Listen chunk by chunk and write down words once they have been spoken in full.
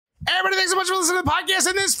Everybody, thanks so much for listening to the podcast.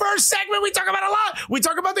 In this first segment, we talk about a lot. We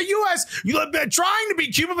talk about the U.S. Trying to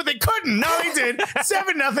beat Cuba, but they couldn't. No, they did.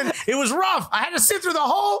 7-0. It was rough. I had to sit through the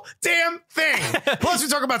whole damn thing. Plus, we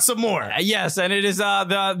talk about some more. Yes, and it is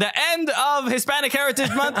the end of Hispanic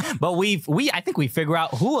Heritage Month. But I think we figure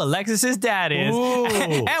out who Alexis's dad is.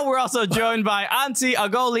 And we're also joined by Ansi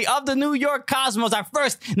Agolli of the New York Cosmos, our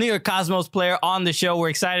first New York Cosmos player on the show. We're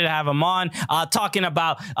excited to have him on, talking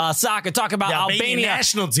about soccer, talking about Albania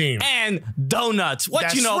national team. And donuts. What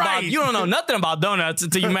That's you know right. about? You don't know nothing about donuts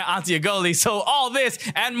until you met Ansi Agolli. So all this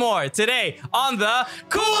and more today on the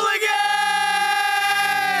Cooligans.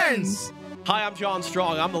 Hi, I'm John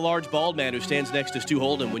Strong. I'm the large bald man who stands next to Stu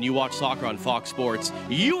Holden when you watch soccer on Fox Sports.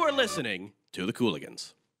 You are listening to the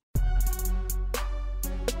Cooligans.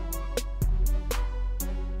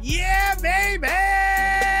 Yeah, baby!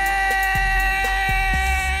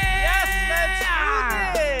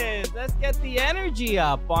 Let's get the energy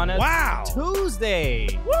up on a Tuesday.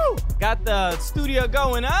 Woo! Got the studio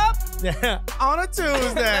going up. On a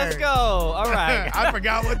Tuesday. Let's go. All right. I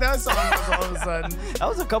forgot what that song was all of a sudden. That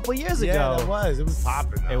was a couple years ago. Yeah, that was. It was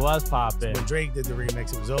popping. It was popping. When Drake did the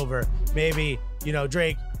remix, it was over. Maybe,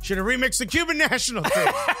 Drake should have remixed the Cuban national team.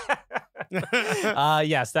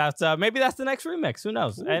 Yes, that's maybe that's the next remix. Who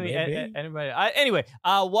knows? Ooh, Anybody? Anyway,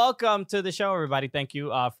 welcome to the show, everybody. Thank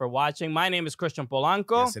you for watching. My name is Christian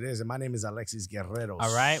Polanco. Yes, it is. And my name is Alexis Guerrero.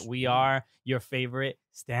 All right. We are your favorite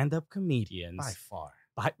stand-up comedians. By far.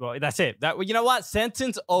 Well, that's it. You know what?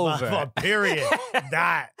 Sentence over. Period.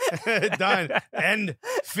 Done. End.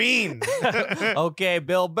 Fiend. Okay,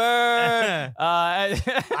 Bill Burr.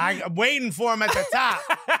 I'm waiting for him at the top.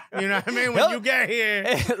 You know what I mean? When you get here.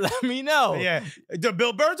 Let me know. Yeah. Did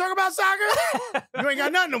Bill Burr talk about soccer? You ain't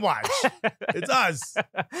got nothing to watch. It's us.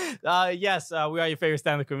 Yes, we are your favorite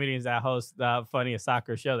stand-up comedians that host the funniest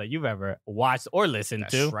soccer show that you've ever watched or listened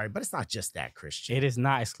to. That's right. But it's not just that, Christian. It is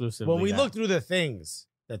not exclusively When we that. look through the things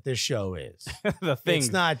that this show is. The things.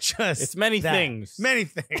 It's not just It's many that. things. Many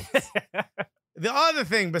things. The other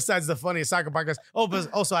thing besides the funniest soccer podcast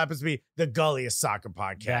also happens to be the gulliest soccer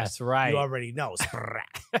podcast. That's right. You already know.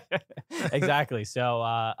 Exactly. So,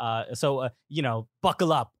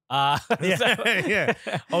 buckle up. Yeah.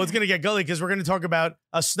 Oh, it's going to get gully because we're going to talk about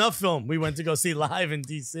a snuff film we went to go see live in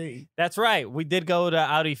D.C. That's right. We did go to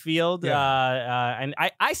Audi Field, and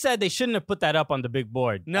I said they shouldn't have put that up on the big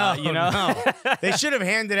board. No, no. They should have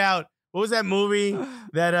handed out, what was that movie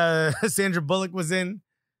that Sandra Bullock was in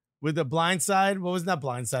with the Blind Side? What was that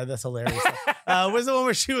Blind Side? That's hilarious. What was the one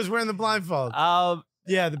where she was wearing the blindfold?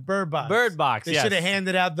 Yeah, the Bird Box. Bird Box, They should have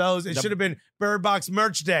handed out those. It should have been Bird Box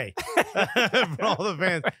merch day for all the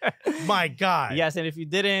fans. My God. Yes, and if you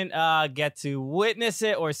didn't get to witness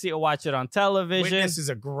it or see or watch it on television. Witness is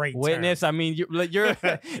a great Witness, term. I mean, you're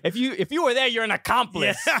if you were there, you're an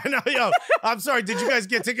accomplice. Yeah, I know. Yo, I'm sorry. Did you guys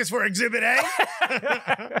get tickets for Exhibit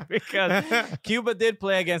A? Because Cuba did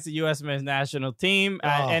play against the USMNT national team,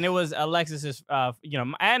 and it was Alexis's,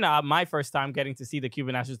 and my first time getting to see the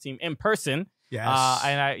Cuban national team in person.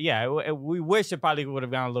 Yes. We wish it probably would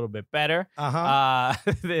have gone a little bit better. I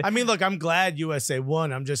mean, look, I'm glad USA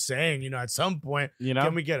won. I'm just saying, at some point,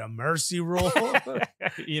 can we get a mercy rule?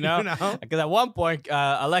 Because at one point,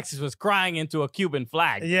 Alexis was crying into a Cuban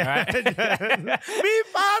flag. Yeah. Right? Mi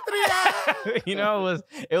patria.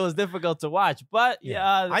 It was difficult to watch, but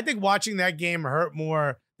I think watching that game hurt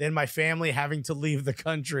more than my family having to leave the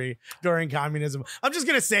country during communism. I'm just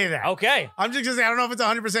gonna say that. Okay. I'm just gonna say I don't know if it's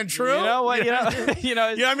 100% true. You know what?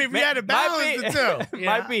 I mean, we had to balance the two.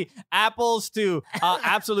 Might be apples to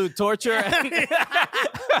absolute torture.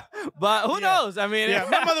 But who knows? I mean,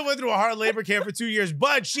 my mother went through a hard labor camp for 2 years,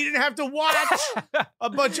 but she didn't have to watch a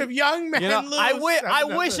bunch of young men lose. I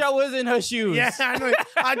wish I was in her shoes. Yeah, I know.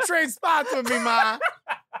 I'd trade spots with me, Ma.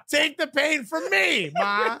 Take the pain from me,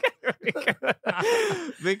 Ma.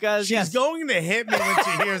 Because she's going to hit me when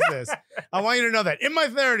she hears this. I want you to know that. In my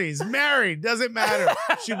 30s, married, doesn't matter.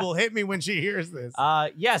 She will hit me when she hears this.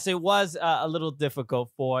 Yes, it was a little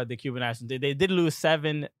difficult for the Cuban national team. They did lose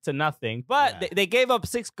 7-0, but they gave up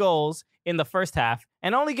 6 goals in the first half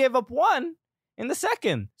and only gave up 1 in the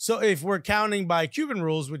second. So if we're counting by Cuban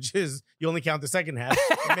rules, which is you only count the second half,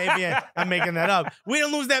 maybe I'm making that up. We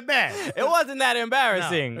didn't lose that bad. It wasn't that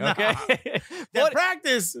embarrassing, okay? That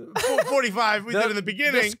practice 45 we did in the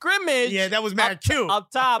beginning. The scrimmage. Yeah, that was mad cute.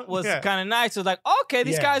 Up top was kind of nice. It was like, okay,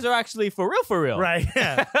 these guys are actually for real. Right,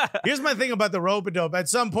 yeah. Here's my thing about the rope-a-dope. At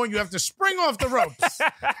some point, you have to spring off the ropes.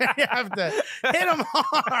 You have to hit them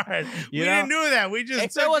hard. We didn't do that. We just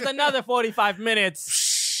if there was another 45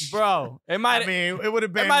 minutes... bro. It might have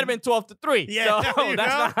been 12-3. Yeah, so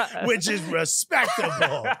that's not... which is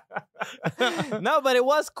respectable. No, but it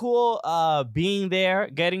was cool being there,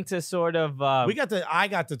 getting to sort of. We got to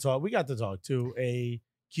talk to a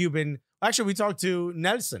Cuban. Actually, we talked to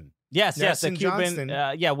Nelson. Yes, the Cuban,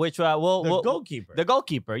 which the goalkeeper. The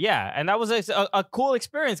goalkeeper, yeah. And that was a cool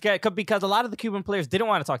experience because a lot of the Cuban players didn't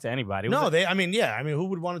want to talk to anybody. Who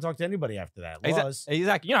would want to talk to anybody after that?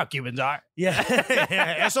 Exactly. You know how Cubans are. Yeah.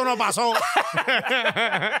 Eso no pasó.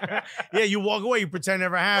 Yeah, you walk away, you pretend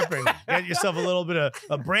never happened. Get yourself a little bit of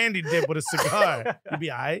a brandy dip with a cigar. You'll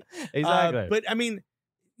be all right. Exactly. But,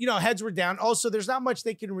 heads were down. Also, there's not much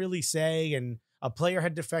they can really say, and a player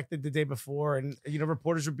had defected the day before, and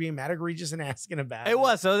reporters were being mad egregious and asking about it. It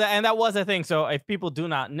was that was a thing. So if people do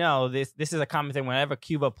not know, this is a common thing. Whenever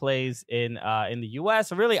Cuba plays in the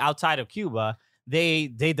U.S. or really outside of Cuba, they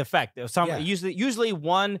defect. Usually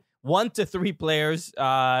 1 to 3 players.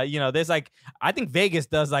 There's I think Vegas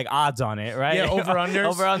does odds on it, right? Yeah,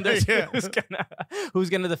 over-unders. Yeah. Who's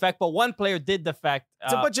gonna defect? But one player did defect.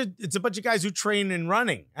 It's a bunch of guys who train in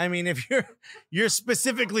running. I mean, if you're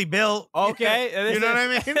specifically built, okay, you know what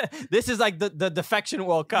I mean. This is like the defection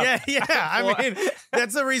World Cup. Yeah. I mean,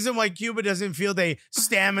 that's the reason why Cuba doesn't field a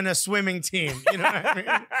stamina swimming team. You know what I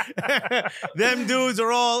mean? Them dudes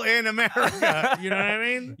are all in America. You know what I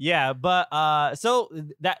mean? Yeah, but so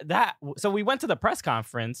we went to the press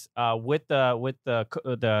conference with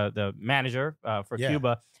the manager for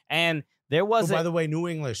Cuba, and there was by the way, knew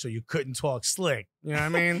English, so you couldn't talk slick. You know what I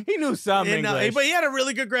mean? He knew some English, but he had a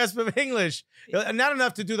really good grasp of English. Not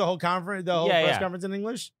enough to do the whole conference, press conference in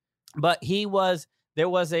English. But there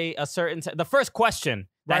was a certain the first question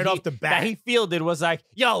off the bat that he fielded was like,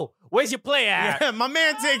 "Yo, where's your play at?" Yeah, my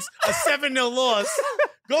man takes a 7-0 loss.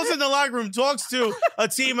 Goes in the locker room, talks to a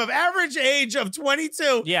team of average age of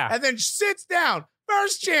 22, and then sits down.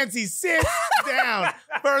 First chance he sits down.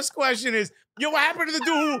 First question is, what happened to the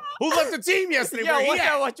dude who left the team yesterday?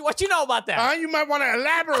 What you know about that? You might want to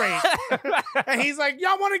elaborate. And he's like,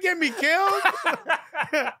 y'all want to get me killed?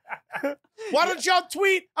 Why don't y'all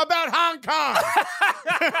tweet about Hong Kong?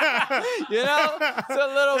 It's a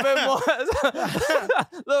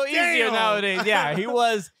little easier nowadays. Yeah,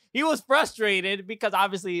 he was frustrated because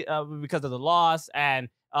obviously because of the loss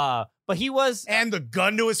but he was and the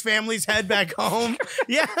gun to his family's head back home.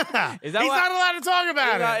 Yeah, he's not allowed to talk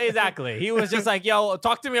about it. Exactly. He was just like, "Yo,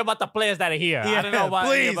 talk to me about the players that are here. I don't know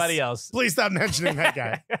about anybody else. Please stop mentioning that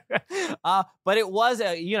guy." But it was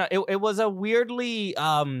it was a weirdly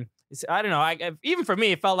I don't know. Even for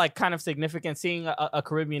me, it felt like kind of significant seeing a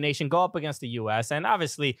Caribbean nation go up against the U.S. And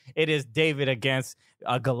obviously, it is David against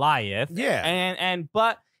Goliath. Yeah,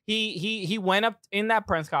 but. He went up in that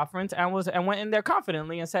press conference and went in there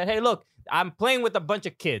confidently and said, "Hey, look, I'm playing with a bunch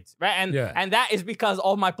of kids, right? And that is because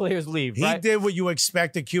all my players leave." He did what you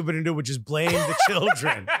expect a Cuban to do, which is blame the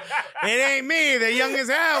children. It ain't me. They're young as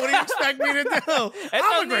hell. What do you expect me to do?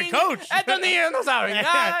 I'm a great coach. Estos niños no saben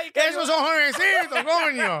nada. Esos son jovencitos,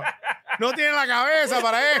 coño. No tienen la cabeza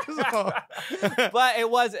para eso. But it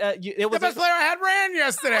was the best player I had ran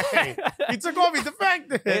yesterday. He took off. He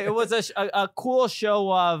defected. It was a cool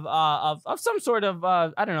show of some sort of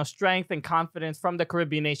I don't know, strength and confidence from the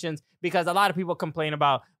Caribbean nations, because a lot of people complain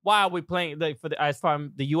about why are we playing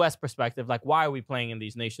from the U.S. perspective, like why are we playing in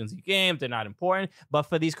these nations games? They're not important. But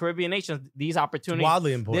for these Caribbean nations, these opportunities,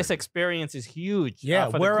 wildly important. This experience is huge. Yeah,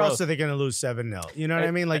 where else are they going to lose 7-0? You know what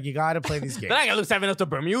I mean? Like, you got to play these games. They're not going to lose 7-0 to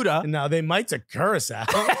Bermuda. No, they might to Curacao.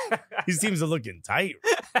 These teams are looking tight.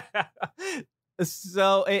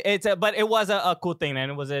 So but it was a cool thing, and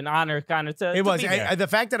it was an honor kind of to. It was be the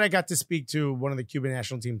fact that I got to speak to one of the Cuban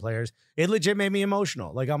national team players. It legit made me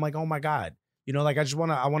emotional. Like, I'm like, oh my God. I just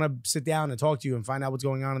want to sit down and talk to you and find out what's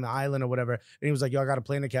going on in the island or whatever. And he was like, yo, I got a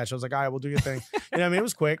plane to catch. I was like, all right, we'll do your thing. It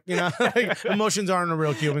was quick. Like, emotions aren't a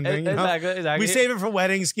real Cuban thing. Exactly. We save it for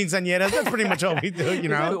weddings, quinceañeras. That's pretty much all we do,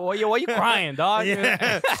 Why you crying, dog?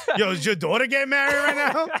 Yeah. Yo, is your daughter getting married right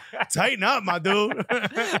now? Tighten up, my dude.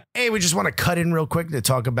 Hey, we just want to cut in real quick to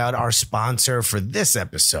talk about our sponsor for this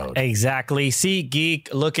episode. Exactly.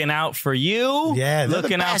 SeatGeek looking out for you. Yeah.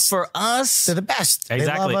 Looking out for us. They're the best. Exactly.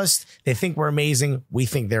 They love us. They think we're amazing. We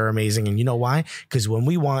think they're amazing. And you know why? Because when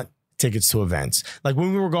we want tickets to events. Like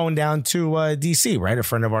when we were going down to DC, right? A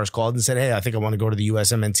friend of ours called and said, hey, I think I want to go to the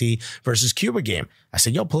USMNT versus Cuba game. I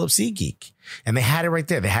said, yo, pull up SeatGeek. And they had it right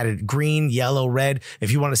there. They had it green, yellow, red.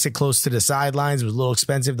 If you want to sit close to the sidelines, it was a little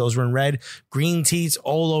expensive. Those were in red. Green tees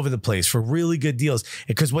all over the place for really good deals.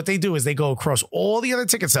 Because what they do is they go across all the other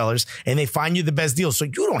ticket sellers and they find you the best deals. So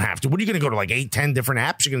you don't have to. What are you going to go to like 8, 10 different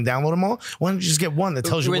apps? You're going to download them all? Why don't you just get one that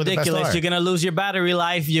tells you where the best are? You're going to lose your battery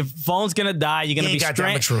life. Your phone's going to die. You're going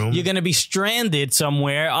to be stranded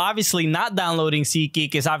somewhere. Obviously, not downloading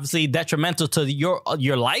SeatGeek is obviously detrimental to your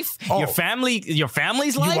life, your family's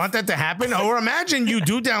life. You want that to happen? Or imagine you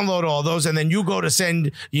do download all those and then you go to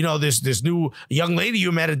send, this new young lady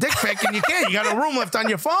you met a dick pic and you can't. You got a room left on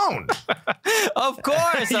your phone. Of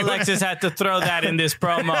course, Alexis had to throw that in this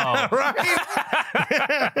promo. Right?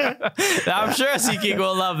 I'm sure SeatGeek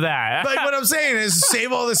will love that. But what I'm saying is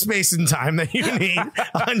save all the space and time that you need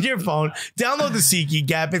on your phone. Download the SeatGeek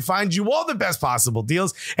app. It finds you all the best possible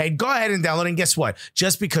deals. And go ahead and download it. And guess what?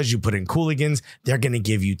 Just because you put in Cooligans, they're going to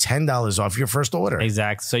give you $10 off your first order.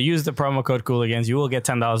 Exactly. So use the promo code Cooligans. You will get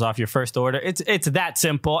 $10 off your first order. It's that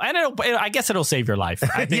simple. And I guess it'll save your life.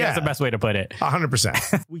 I think that's the best way to put it.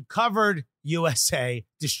 100%. We covered USA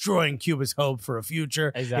destroying Cuba's hope for a future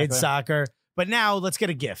in soccer. But now let's get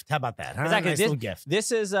a gift. How about that? Huh? Exactly. Nice little gift.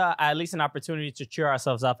 This is at least an opportunity to cheer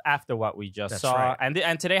ourselves up after what we just saw. Right.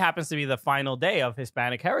 And today happens to be the final day of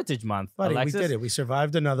Hispanic Heritage Month. Buddy, Alexis, we did it. We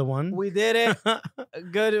survived another one. We did it.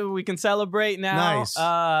 Good. We can celebrate now. Nice.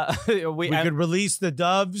 We could release the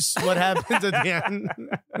doves. What happens at the end?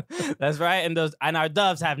 That's right. And our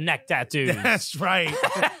doves have neck tattoos. That's right.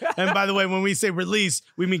 And by the way, when we say release,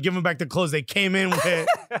 we mean give them back the clothes they came in with,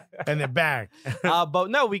 and they're back.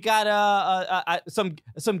 But no, we got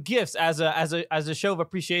some gifts as a show of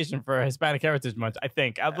appreciation for Hispanic Heritage Month. I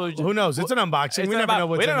think. Who knows? It's an unboxing. We never know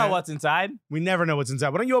what's inside. We don't know what's inside. We never know what's inside.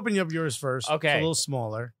 Why don't you open up yours first? Okay, it's a little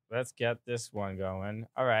smaller. Let's get this one going.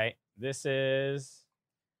 All right, this is.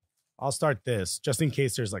 I'll start this just in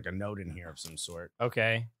case there's like a note in here of some sort.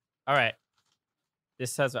 Okay. All right.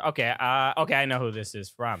 This says okay. Okay, I know who this is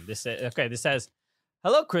from. This says,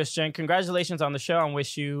 "Hello, Christian. Congratulations on the show and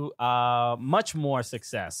wish you much more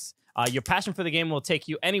success. Your passion for the game will take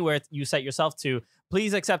you anywhere you set yourself to.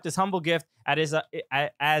 Please accept this humble gift as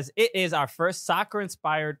it is our first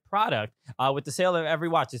soccer-inspired product. With the sale of every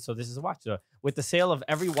watch, so this is a watch. So with the sale of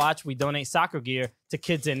every watch, we donate soccer gear to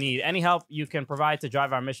kids in need. Any help you can provide to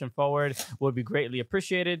drive our mission forward would be greatly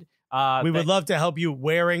appreciated. We would love to help you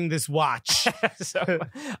wearing this watch." So,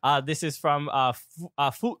 this is from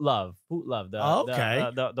Foot Love.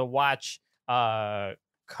 The watch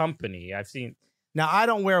company. I've seen. Now, I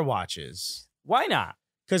don't wear watches. Why not?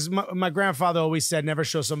 Because my grandfather always said never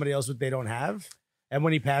show somebody else what they don't have. And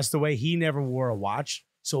when he passed away, he never wore a watch.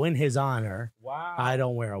 So in his honor, I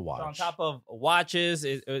don't wear a watch. So on top of watches,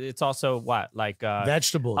 it's also what? Like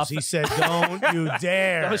vegetables. He said, don't you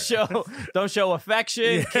dare. Don't show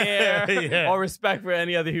affection, care, or respect for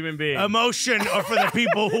any other human being. Emotion or for the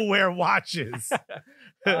people who wear watches.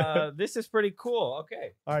 This is pretty cool.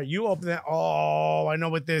 Okay. All right, you open that. Oh, I know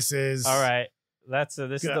what this is. All right. This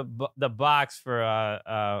is the box for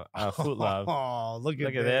Foot Love. Oh, look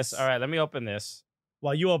at this. All right, let me open this.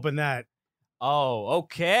 While you open that. Oh,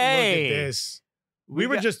 okay. Look at this. We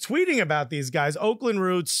were just tweeting about these guys. Oakland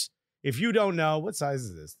Roots. If you don't know, what size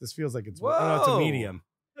is this? This feels like it's a medium.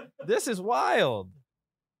 This is wild.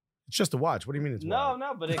 It's just a watch. What do you mean it's wild?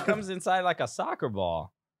 No, but it comes inside like a soccer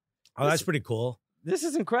ball. Oh, that's pretty cool. This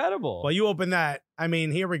is incredible. Well, you open that. I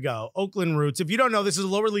mean, here we go. Oakland Roots. If you don't know, this is a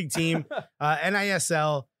lower league team,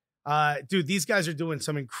 NISL. Dude, these guys are doing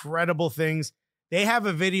some incredible things. They have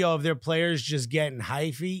a video of their players just getting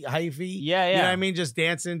hyphy. Yeah. You know what I mean? Just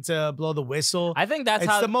dancing to blow the whistle. I think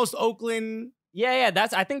it's the most Oakland. Yeah.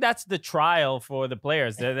 I think that's the trial for the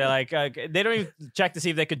players. They're like, they don't even check to see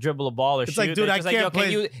if they could dribble a ball or shoot. It's like, dude, I can't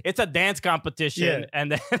play. It's a dance competition. Yeah.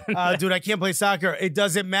 And then, dude, I can't play soccer. It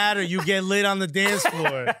doesn't matter. You get lit on the dance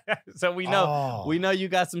floor. So we know you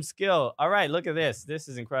got some skill. All right, look at this. This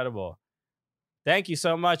is incredible. Thank you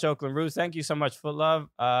so much, Oakland Roots. Thank you so much, Foot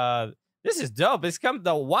Love. This is dope.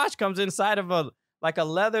 The watch comes inside of a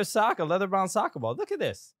leather-bound soccer ball. Look at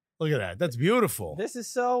this. Look at that. That's beautiful. This is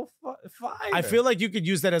so fire. I feel like you could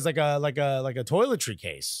use that as like a toiletry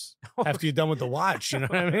case after you're done with the watch. You know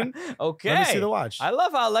what I mean? Okay. Let me see the watch. I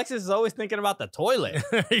love how Alexis is always thinking about the toilet.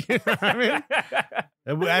 You know what I mean?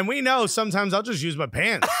 And we know sometimes I'll just use my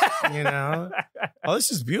pants. You know? Oh,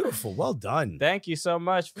 this is beautiful. Well done. Thank you so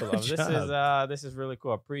much, Philip. This is really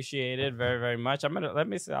cool. Appreciate it very, very much. Let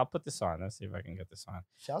me see. I'll put this on. Let's see if I can get this on.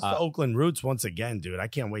 Shouts to Oakland Roots once again, dude. I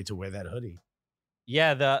can't wait to wear that hoodie.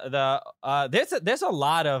 Yeah, there's a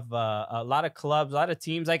lot of clubs, a lot of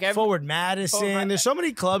teams like Forward Madison. There's so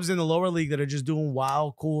many clubs in the lower league that are just doing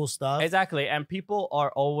wild, cool stuff. Exactly, and people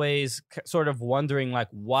are always sort of wondering like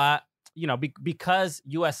what because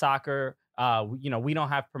U.S. soccer, we don't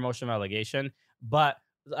have promotion relegation, but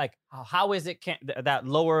like how is it that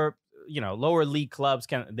lower league clubs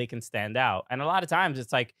can stand out? And a lot of times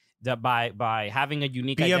it's like that by having a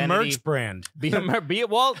unique identity. A merch brand.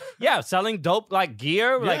 Selling dope like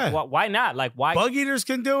gear. Yeah. Like why not? Like why Bug Eaters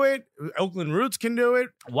can do it. Oakland Roots can do it.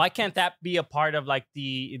 Why can't that be a part of like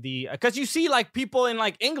the because you see like people in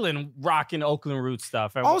like England rocking Oakland Roots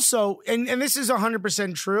stuff. Also, and this is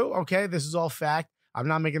 100% true. Okay, this is all fact. I'm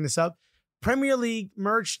not making this up. Premier League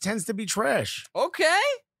merch tends to be trash. Okay.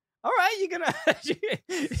 All right, you're gonna.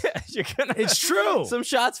 It's true. Some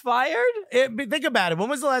shots fired. But think about it. When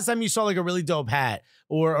was the last time you saw like a really dope hat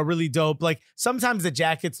or a really dope like? Sometimes the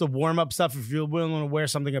jackets, the warm up stuff. If you're willing to wear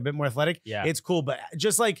something a bit more athletic, it's cool. But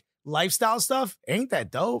just like lifestyle stuff, ain't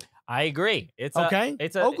that dope? I agree. It's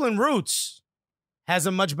Oakland Roots has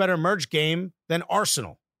a much better merch game than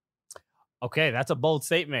Arsenal. Okay, that's a bold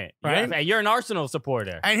statement, right? You're an Arsenal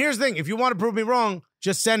supporter. And here's the thing: if you want to prove me wrong,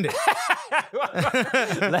 just send it.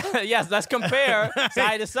 Yes, let's compare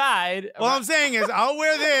side to side. What I'm saying is I'll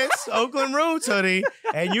wear this Oakland Roots hoodie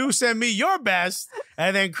and you send me your best,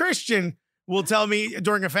 and then Christian will tell me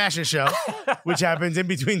during a fashion show, which happens in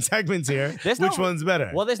between segments here, which one's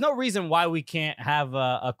better. Well, there's no reason why we can't have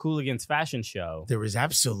a Cooligans fashion show. There is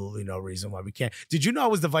absolutely no reason why we can't. Did you know I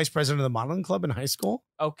was the vice president of the modeling club in high school?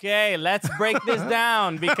 Okay, let's break this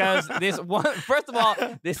down because first of all,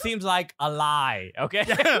 this seems like a lie. Okay,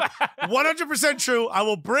 100% true. I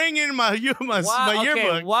will bring in my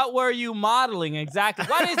yearbook. What were you modeling exactly?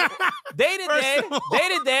 What is day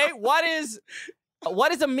to day?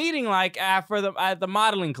 What is a meeting like at the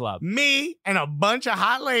modeling club? Me and a bunch of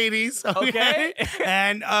hot ladies. Okay.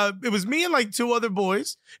 And it was me and like two other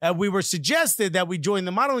boys. We were suggested that we join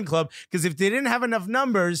the modeling club because if they didn't have enough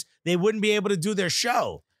numbers, they wouldn't be able to do their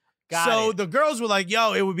show. So the girls were like,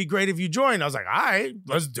 yo, it would be great if you joined. I was like, all right,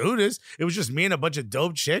 let's do this. It was just me and a bunch of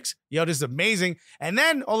dope chicks. Yo, this is amazing. And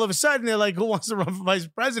then all of a sudden, they're like, who wants to run for vice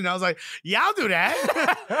president? I was like, yeah, I'll do that.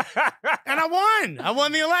 And I won. I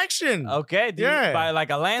won the election. Okay. By like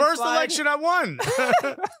a landslide? First election I won.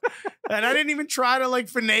 And I didn't even try to like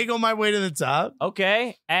finagle my way to the top.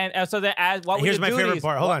 Okay. And so then what Here's my favorite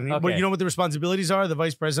part. Hold on. Okay. You know what the responsibilities are? The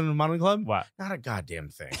vice president of the modeling club? What? Not a goddamn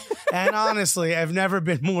thing. And honestly, I've never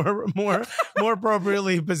been more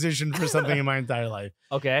appropriately positioned for something in my entire life.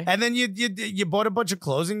 Okay. And then you bought a bunch of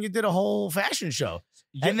clothes and you did a whole fashion show.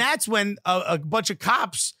 Yeah. And that's when a bunch of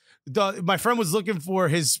cops, my friend was looking for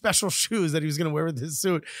his special shoes that he was going to wear with his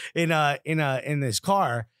suit in his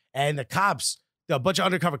car. And the cops, a bunch of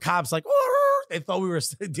undercover cops, like, they thought we were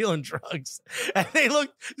dealing drugs. And they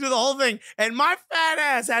looked through the whole thing. And my fat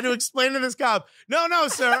ass had to explain to this cop, no,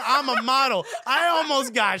 sir, I'm a model. I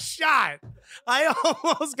almost got shot. I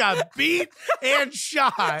almost got beat and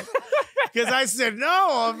shot. Because I said, no,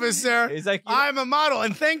 officer, I'm a model.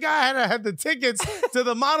 And thank God I had the tickets to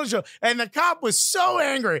the model show. And the cop was so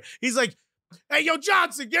angry. He's like, hey, yo,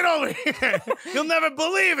 Johnson, get over here. You'll never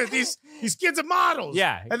believe it. These kids are models.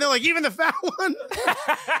 Yeah. And they're like, even the fat one?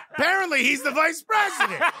 Apparently, he's the vice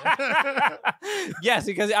president. Yes,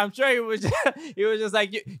 because I'm sure he was just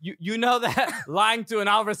like, you know that lying to an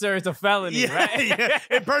officer is a felony, right? Yeah.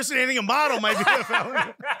 Impersonating a model might be a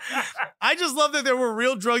felony. I just love that there were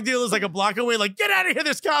real drug dealers like a block away, like, get out of here,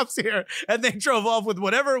 there's cops here. And they drove off with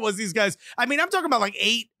whatever it was these guys. I mean, I'm talking about like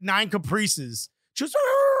 8-9 Caprices. Just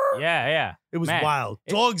yeah. It was wild.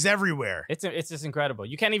 Dogs everywhere. It's just incredible.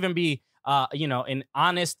 You can't even be an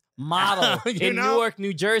honest model in Newark,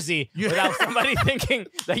 New Jersey without somebody thinking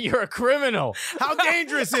that you're a criminal. How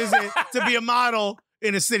dangerous is it to be a model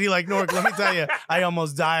in a city like Newark? Let me tell you, I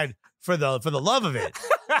almost died for the love of it.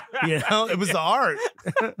 It was the art.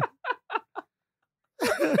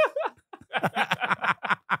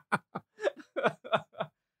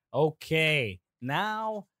 Okay,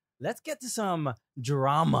 now let's get to some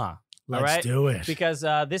drama. Let's do it. Because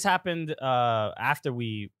this happened after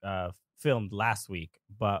we filmed last week,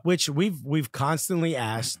 but which we've constantly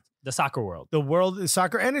asked the soccer world. The world is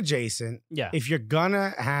soccer and adjacent. Yeah. If you're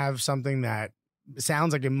gonna have something that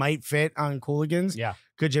sounds like it might fit on Cooligans,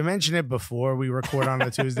 Could you mention it before we record on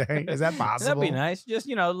a Tuesday? Is that possible? That'd be nice. Just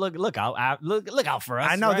look out for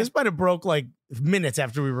us. I know right? this might have broke like minutes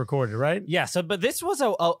after we recorded, right? Yeah. So, but this was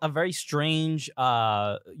a very strange.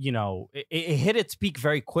 It hit its peak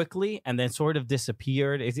very quickly and then sort of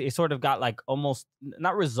disappeared. It sort of got like almost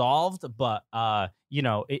not resolved, but it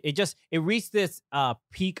reached this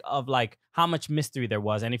peak of like how much mystery there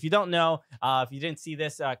was. And if you don't know, if you didn't see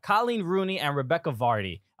this, Colleen Rooney and Rebecca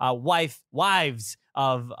Vardy, wives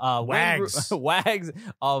of wags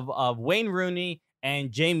of Wayne Rooney and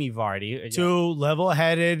Jamie Vardy, two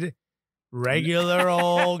level-headed, regular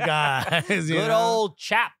old guys, good old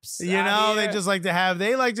chaps. They just like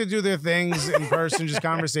they like to do their things in person, just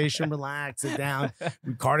conversation, relax, sit down,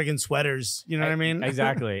 cardigan sweaters. You know what I mean?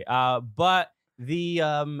 Exactly. But the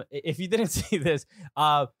if you didn't see this,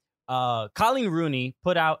 Colleen Rooney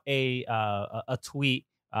put out a tweet,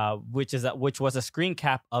 which was a screen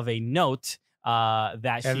cap of a note and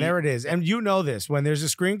there it is. And you know this, when there's a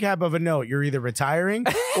screen cap of a note, you're either retiring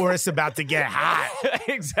or it's about to get hot.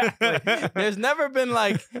 Exactly. There's never been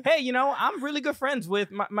like, hey, I'm really good friends with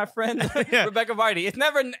my friend Rebecca Vardy. It's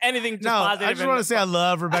never anything just positive. I just want to say I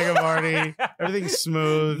love Rebecca Vardy. Everything's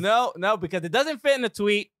smooth. No, because it doesn't fit in a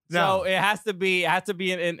tweet. So it has to be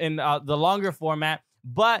in the longer format.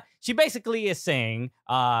 But she basically is saying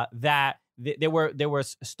that there were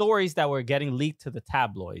stories that were getting leaked to the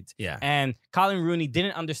tabloids. Yeah. And Colleen Rooney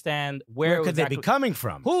didn't understand where could they be coming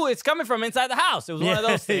from? Who it's coming from inside the house. It was one of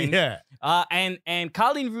those things. Yeah. And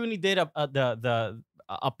Colleen Rooney did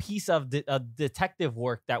a piece of detective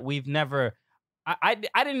work that we've never. I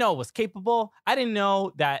didn't know it was capable. I didn't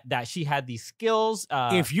know that she had these skills.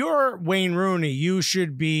 If you're Wayne Rooney, you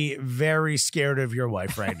should be very scared of your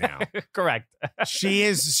wife right now. Correct. She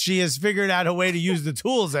has figured out a way to use the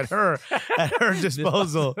tools at her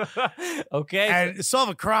disposal. Okay. And solve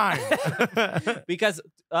a crime. Because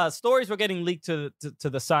stories were getting leaked to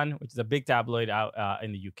the Sun, which is a big tabloid out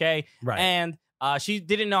in the UK. Right. And she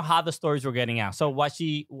didn't know how the stories were getting out. So what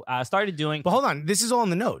she started doing... But hold on. This is all in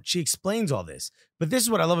the note. She explains all this. But this is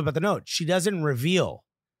what I love about the note. She doesn't reveal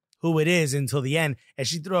who it is until the end. And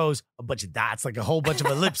she throws a bunch of dots, like a whole bunch of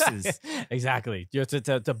ellipses. Exactly.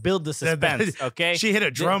 To build the suspense, okay? She hit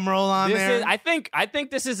a drum roll on there. I think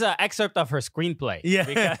this is an excerpt of her screenplay.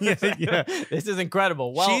 Yeah. This is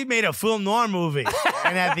incredible. Well, she made a film noir movie.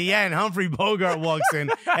 And at the end, Humphrey Bogart walks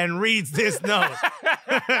in and reads this note.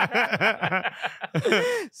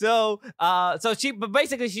 But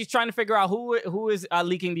basically she's trying to figure out who is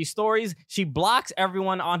leaking these stories. She blocks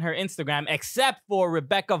everyone on her Instagram except for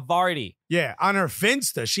Rebecca Vardy. Yeah, on her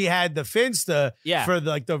Finsta. She had the Finsta for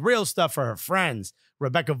the real stuff for her friends.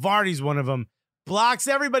 Rebecca Vardy's one of them. Blocks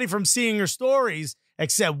everybody from seeing her stories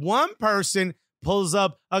except one person. Pulls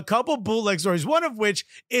up a couple bootleg stories, one of which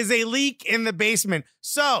is a leak in the basement.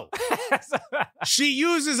 So she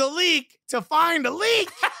uses a leak to find a leak.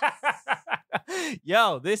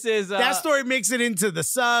 Yo, this is... that story makes it into the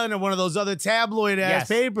Sun or one of those other tabloid-ass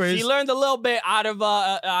papers. She learned a little bit out of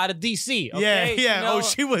DC, okay? Yeah.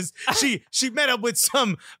 She met up with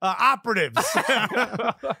some operatives.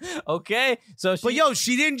 Okay. But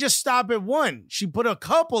she didn't just stop at one. She put a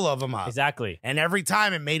couple of them up. Exactly. And every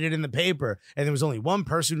time it made it in the paper. And there was only one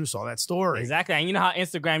person who saw that story. Exactly. And you know how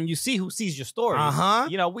Instagram, you see who sees your story. Uh-huh.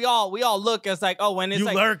 We all look. It's like, oh, when it's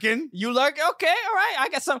lurking. You lurk. Okay, all right. I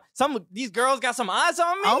got some of these girls got some eyes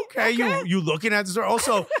on me. Okay. You looking at the story.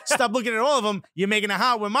 Also, stop looking at all of them. You're making it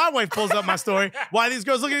hot when my wife pulls up my story. Why these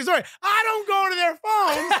girls looking at the story? I don't go to their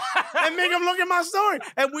phones and make them look at my story.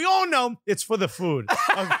 And we all know it's for the food.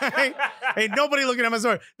 Okay? Ain't nobody looking at my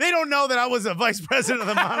story. They don't know that I was a vice president of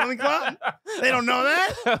the modeling club. They don't know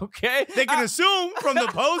that. Okay. They can assume from the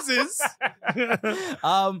poses.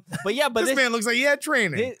 But this man looks like he had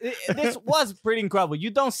training. This was pretty incredible.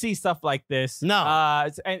 You don't see stuff like this. No.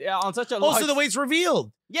 And on such a large... Also, the way it's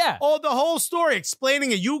revealed. Yeah. Oh, the whole story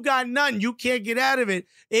explaining it. You got nothing. You can't get out of it.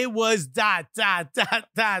 It was ...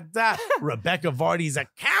 Rebecca Vardy's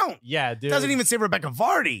account. Yeah, dude. Doesn't even say Rebecca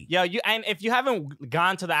Vardy. Yeah, and if you haven't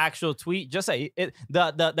gone to the actual tweet, just say it.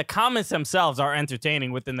 The comments themselves are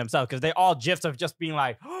entertaining within themselves because they all gifs of just being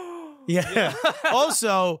like, yeah.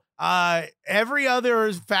 Also, every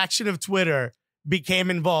other faction of Twitter became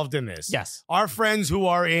involved in this. Yes. Our friends who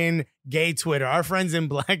are in gay Twitter, our friends in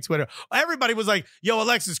black Twitter, everybody was like, yo,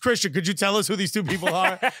 Alexis, Christian, could you tell us who these two people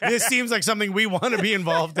are? This seems like something we want to be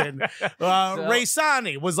involved in. Ray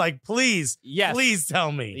Sani was like, please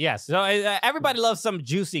tell me. Yes. So everybody loves some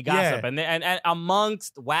juicy gossip. Yeah. And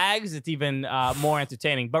amongst wags, it's even more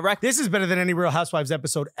entertaining. But this is better than any Real Housewives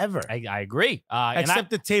episode ever. I agree. Except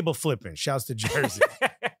the table flipping. Shouts to Jersey.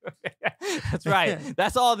 That's right.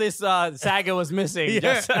 That's all this saga was missing.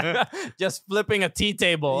 Yeah. Just flipping a tea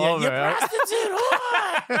table over. You prostitute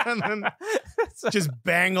whore! And then just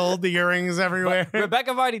bangled the earrings everywhere. But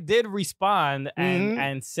Rebecca Vardy did respond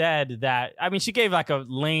and said that. I mean, she gave like a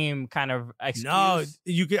lame kind of excuse. No,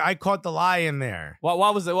 I caught the lie in there. What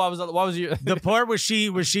was it? What was your The part where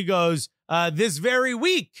she goes, this very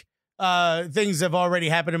week, things have already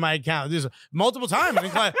happened in my account. There's multiple times,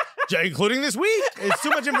 including this week. It's too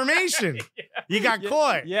much information. You got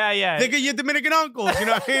caught. Yeah. Think of your Dominican uncles, you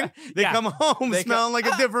know what I mean? They come home smelling like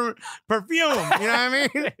a different perfume, you know what I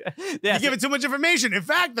mean? You give it too much information. In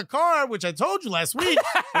fact, the car, which I told you last week,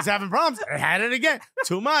 is having problems. I had it again.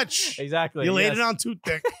 Too much. Exactly. You laid it on too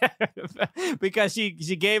thick. Because she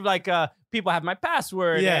gave like people have my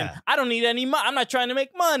password. Yeah. And I don't need any money. I'm not trying to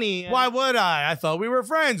make money. Why would I? I thought we were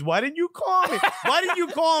friends. Why didn't you call me? Why didn't you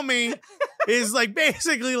call me? Is like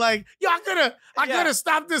basically like, yo, I could have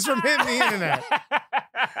stopped this from hitting the internet.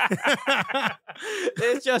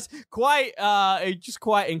 It's just quite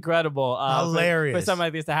incredible. Hilarious. For something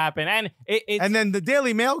like this to happen. And and then the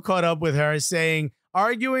Daily Mail caught up with her saying,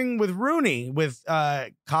 arguing with Rooney, with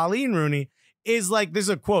Colleen Rooney, is like, this is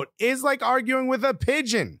a quote, is like arguing with a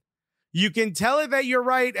pigeon. You can tell it that you're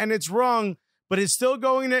right and it's wrong, but it's still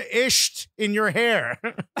going to isht in your hair.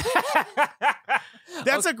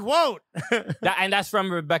 That's a quote. And that's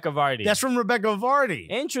from Rebecca Vardy. That's from Rebecca Vardy.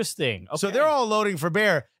 Interesting. Okay. So they're all loading for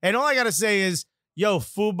Bear. And all I got to say is, yo,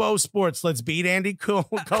 Fubo Sports, let's beat Andy Cohen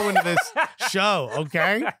to this show,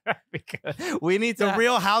 okay? Because we need the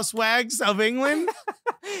real housewags of England.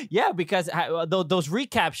 Yeah, because those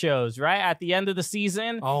recap shows, right? At the end of the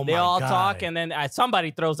season, they all talk, and then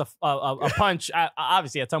somebody throws a punch,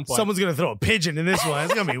 obviously, at some point. Someone's going to throw a pigeon in this one.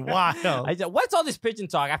 It's going to be wild. What's all this pigeon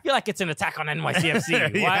talk? I feel like it's an attack on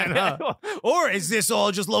NYCFC. Yeah, or is this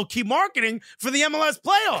all just low-key marketing for the MLS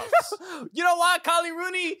playoffs? You know what, Colleen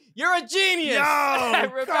Rooney? You're a genius.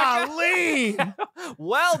 Yo, Colleen.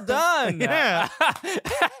 Well done. Yeah.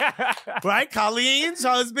 Right? Colleen's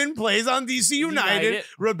husband plays on DC United.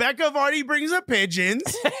 Rebecca Vardy brings her pigeons.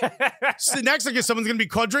 So next, I guess someone's going to be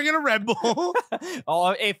caught drinking a Red Bull.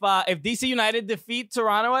 If DC United defeat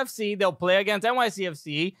Toronto FC, they'll play against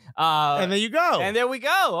NYCFC. And there you go. And there we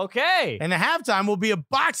go. Okay. And the halftime will be a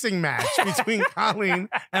boxing match between Colleen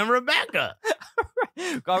and Rebecca.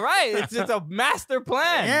 All right. It's a master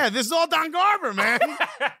plan. Yeah, this is all Don Garber, man.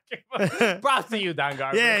 Props to you, Don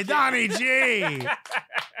Garber. Yeah, Donnie G.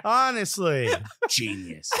 Honestly.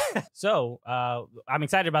 Genius. So, I'm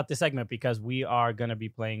excited about this segment because we are going to be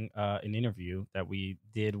playing an interview that we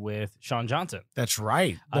did with Sean Johnson. That's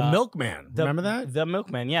right. The Milkman. Remember that? The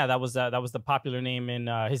Milkman. Yeah, that was the popular name in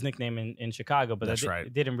his nickname in Chicago, but that's right.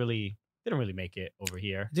 It didn't really make it over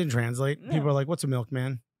here. It didn't translate. Yeah. People are like, "What's a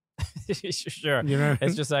milkman?" Sure. You know,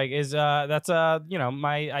 it's just like that's I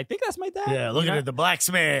think that's my dad. Yeah, looking at the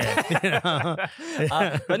blacksmith. You know?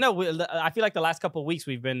 But no, I feel like the last couple of weeks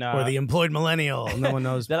we've been or the employed millennial. No one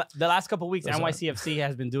knows. The last couple of weeks, NYCFC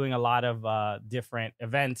has been doing a lot of different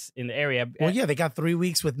events in the area. Well, yeah, they got 3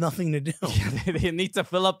 weeks with nothing to do. They need to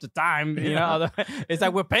fill up the time. You know, it's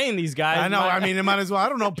like we're paying these guys. I know. I mean, it might as well. I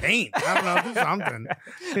don't know, paint. I don't know,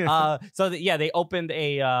 do something. So they opened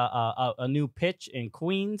a new pitch in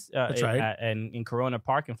Queens. That's right. In Corona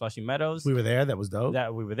Park in Flushing Meadows. We were there. That was dope.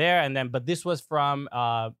 We were there. But this was from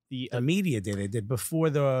the media day they did before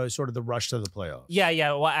the sort of the rush to the playoffs.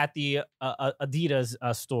 Yeah. Well, at the Adidas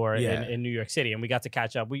store in New York City. And we got to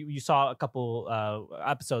catch up. You saw a couple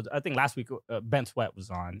episodes. I think last week Ben Sweat was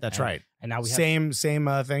on. That's right. And now we have same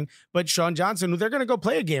thing. But Sean Johnson, they're going to go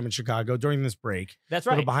play a game in Chicago during this break. That's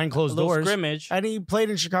right. Behind closed doors. Scrimmage. And he played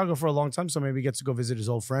in Chicago for a long time, so maybe he gets to go visit his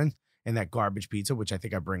old friend. And that garbage pizza, which I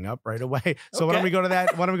think I bring up right away. So why don't we go to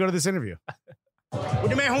that? Why don't we go to this interview? With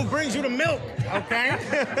the man who brings you the milk, okay?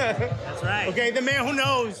 That's right. Okay, the man who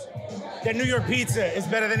knows that New York pizza is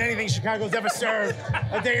better than anything Chicago's ever served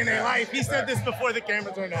a day in their life. He said this before the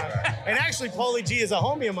cameras went on. And actually, Paulie G is a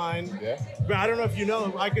homie of mine. Yeah. But I don't know if you know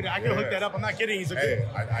him. I could hook that up. I'm not kidding. He's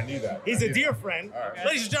I knew that. He's a dear friend. Right.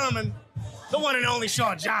 Ladies and gentlemen, the one and only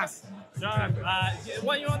Sean Johnson. John,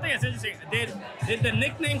 what you want to think is interesting? Did the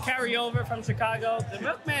nickname carry over from Chicago? The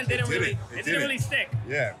Milkman didn't really stick.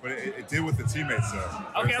 Yeah, but it did with the teammates though.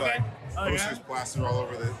 Okay. Like posters plastered all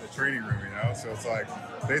over the training room, you know. So it's like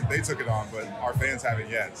they took it on, but our fans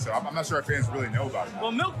haven't yet. So I'm not sure our fans really know about it.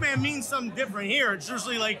 Well, Milkman means something different here. It's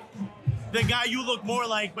usually like the guy you look more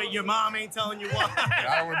like, but your mom ain't telling you why.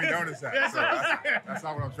 I don't want to be known as that. So that's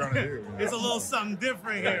not what I'm trying to do. You know? It's a little something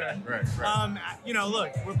different here. Right. You know,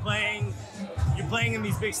 look, you're playing in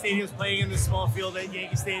these big stadiums, playing in this small field at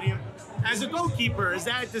Yankee Stadium. As a goalkeeper, does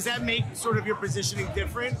that make sort of your positioning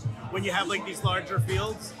different? when you have like these larger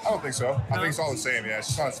fields? I don't think so. I think it's all the same. Yeah, it's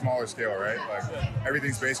just on a smaller scale, right? Like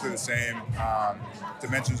everything's basically the same.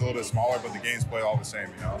 Dimensions a little bit smaller, but the game's played all the same.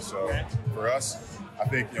 So for us, I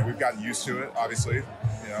think we've gotten used to it. Obviously,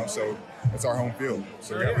 so it's our home field.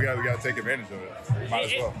 So we got to take advantage of it. Might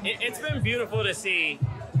as well. It's been beautiful to see.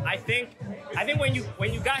 I think when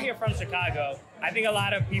you got here from Chicago, I think a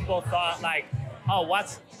lot of people thought like, oh,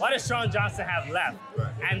 what does Sean Johnson have left?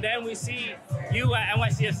 Right. And then we see you at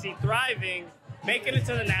NYCFC thriving, making it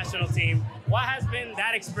to the national team. What has been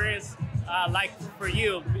that experience like for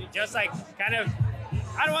you? Just like kind of,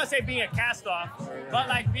 I don't want to say being a cast-off, but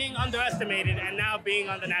like being underestimated and now being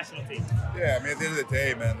on the national team. Yeah, I mean, at the end of the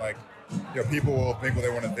day, man, like, people will think what they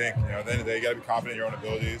want to think. At the end of the day, you got to be confident in your own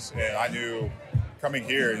abilities. And I knew coming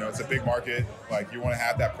here, it's a big market. Like, you want to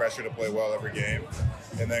have that pressure to play well every game.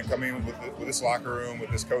 And then coming with this locker room,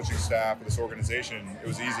 with this coaching staff, with this organization, it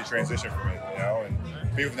was an easy transition for me, And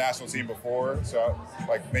being with the national team before, so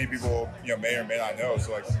like many people, may or may not know.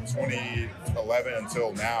 So like from 2011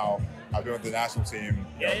 until now, I've been with the national team,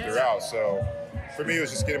 throughout. So for me, it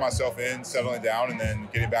was just getting myself in, settling down, and then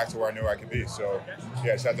getting back to where I knew I could be. So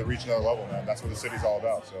yeah, I just had to reach another level, man. That's what the city's all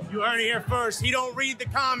about. So You heard it here first. He don't read the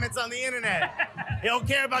comments on the internet. He don't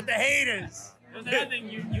care about the haters. There's another thing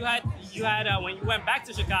you had when you went back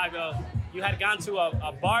to Chicago, you had gone to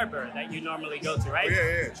a barber that you normally go to, right? Oh,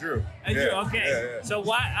 yeah, true. Okay. Yeah. So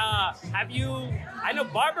what have you? I know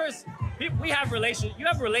barbers. We have you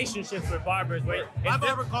have relationships with barbers. Where My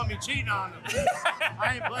barber caught me cheating on him.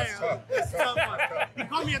 I ain't playing. It's tough. He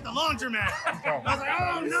caught me at the laundromat. I was like,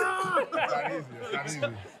 oh no! It's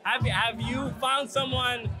not easy. Have you found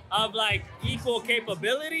someone of like equal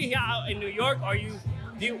capability here out in New York, or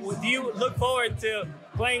do you look forward to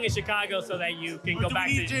playing in Chicago so that you can go back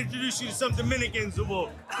We need to introduce you to some Dominicans who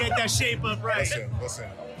will get that shape up right. Listen.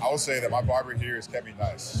 I will say that my barber here has kept me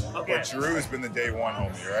nice. Okay. But Drew has been the day one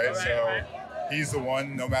homie, right? So he's the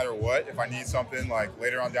one, no matter what. If I need something, like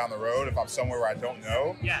later on down the road, if I'm somewhere where I don't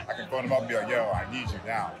know, I can phone him up and be like, yo, I need you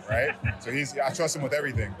now, right? So I trust him with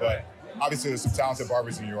everything. But obviously, there's some talented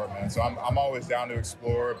barbers in New York, man. So I'm always down to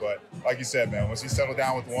explore. But like you said, man, once you settle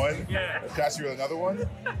down with one, catch you with another one,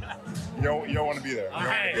 you don't want to be there. I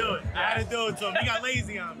had to do it. I had to do it to him. He got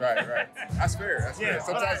lazy on me. Right. That's fair.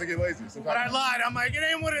 Sometimes I get lazy. But I lied. I'm like, it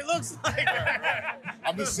ain't what it looks like.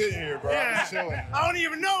 I'm just sitting here, bro. I'm just chilling. I don't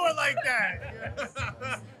even know it like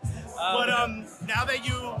that. But now that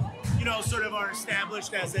you sort of are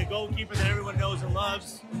established as a goalkeeper that everyone knows and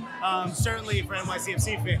loves, certainly for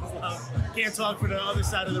NYCFC fans love. Can't talk for the other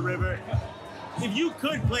side of the river. If you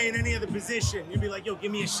could play in any other position, you'd be like, yo,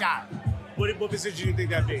 give me a shot. What position do you think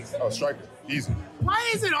that'd be? Oh, striker. Easy.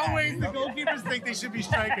 Why is it always the goalkeepers think they should be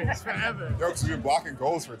strikers forever? Because we've been blocking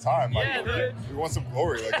goals for time. Like, dude. we want some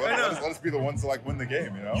glory. Like, let us be the ones to like win the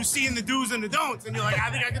game. You see in the do's and the don'ts, and you're like, I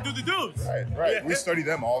think I can do the do's. Right. Yeah. We study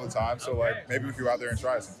them all the time. So like, maybe we can go out there and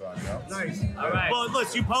try it sometime. Nice. All right. Well,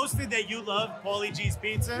 look, you posted that you love Paulie G's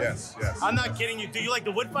pizza. Yes. I'm not kidding you. Do you like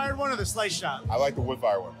the wood-fired one or the slice shop? I like the wood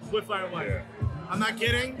fire one. Wood-fired one. Yeah. I'm not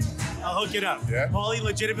kidding. I'll hook it up. Yeah? Paulie,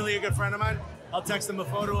 legitimately a good friend of mine. I'll text him a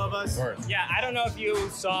photo of us. Word. Yeah, I don't know if you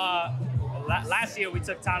saw last year we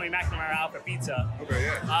took Tommy McNamara out for pizza. Okay,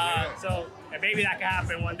 yeah. So maybe that could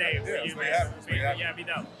happen one day for Yeah, you, let's make it man. happen. Let's make it happen. Yeah, be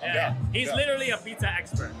dope. I'm Yeah. down. He's I'm down. literally a pizza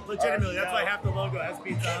expert. Legitimately, that's why half the logo has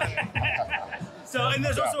pizza on it. So, and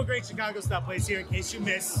there's also a great Chicago-style place here in case you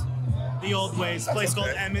miss the old ways. A place called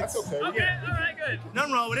Emmett's. That's okay. Okay, all right, good.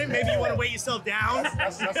 Nothing wrong with it. Maybe you want to weight yourself down.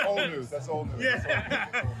 That's old news. That's old news. Yeah.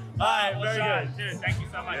 All right, Well, very Sean, good. cheers. Thank you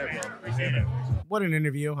so much, Yeah, man. bro. Appreciate it. What an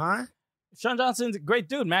interview, huh? Sean Johnson's a great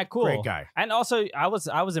dude, man. Cool. Great guy. And also, I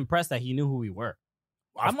was impressed that he knew who we were.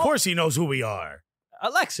 Of course he knows who we are.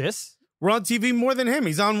 Alexis. We're on TV more than him.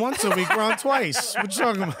 He's on once a week. We're on twice. What you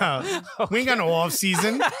talking about? We ain't got no off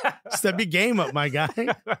season. Step your game up, my guy.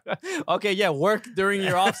 Okay, yeah, work during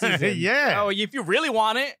your off season. Yeah. Oh, if you really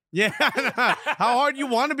want it. Yeah. How hard you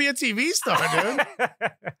want to be a TV star, dude?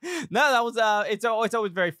 No, that was it's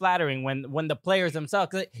always very flattering when the players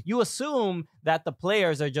themselves, 'cause you assume that the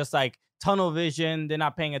players are just like tunnel vision, they're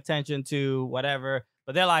not paying attention to whatever,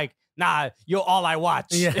 but they're like, nah, you're all I watch.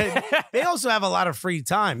 Yeah. They also have a lot of free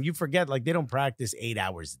time. You forget, like, they don't practice 8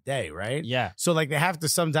 hours a day, right? Yeah. So, like, they have to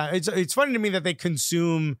sometimes. It's funny to me that they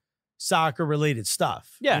consume soccer related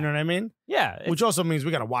stuff. Yeah. You know what I mean? Yeah. Which also means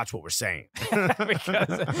we got to watch what we're saying.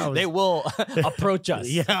 Because they will approach us.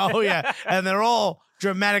 Yeah. Oh, yeah. And they're all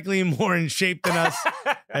dramatically more in shape than us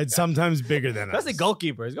and sometimes bigger than us. That's the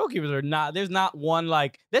goalkeepers. Goalkeepers are not. There's not one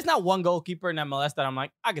goalkeeper in MLS that I'm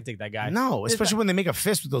like, I could take that guy. No, especially when they make a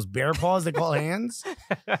fist with those bear paws they call hands.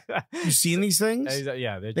 You seen these things?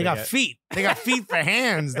 Yeah, they got feet. They got feet for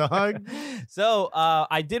hands, dog. So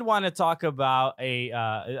I did want to talk about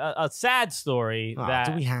a sad story.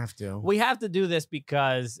 Do we have to? We have to do this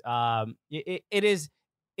because it is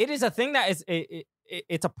a thing that is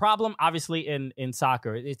it's a problem, obviously, in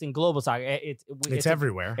soccer. It's in global soccer. It's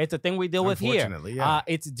everywhere. It's a thing we deal with here. Yeah.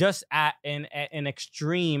 It's just at an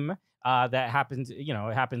extreme that happens. You know,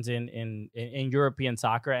 it happens in European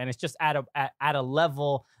soccer, and it's just at a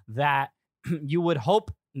level that you would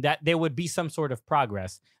hope that there would be some sort of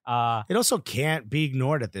progress. It also can't be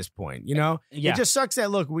ignored at this point. You know, yeah. It just sucks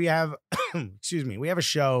that look, we have, we have a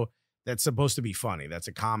show that's supposed to be funny. That's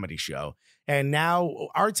a comedy show. And now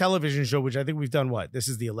our television show, which I think we've done this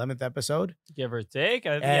is the 11th episode. Give or take.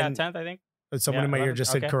 10th, I think. Someone in my ear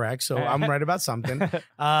just said correct. So I'm right about something.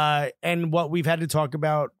 And what we've had to talk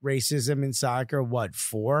about racism in soccer,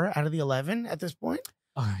 4 out of the 11 at this point?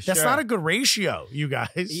 That's not a good ratio, you guys.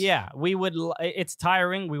 Yeah, it's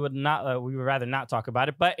tiring. We would rather not talk about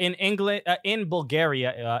it. But in England, in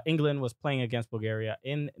Bulgaria, England was playing against Bulgaria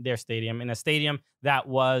in their stadium, in a stadium that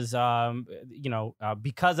was,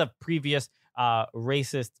 because of previous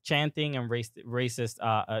racist chanting and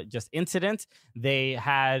racist just incidents, they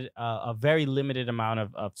had a very limited amount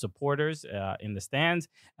of supporters in the stands.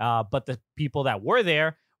 But the people that were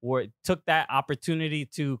there took that opportunity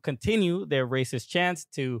to continue their racist chants,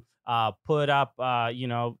 to put up,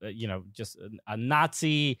 just a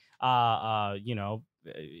Nazi,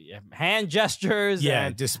 hand gestures,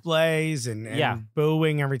 and displays and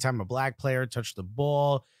booing every time a black player touched the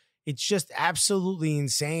ball. It's just absolutely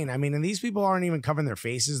insane. I mean, and these people aren't even covering their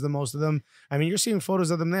faces, the most of them. I mean, you're seeing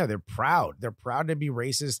photos of them there. They're proud. They're proud to be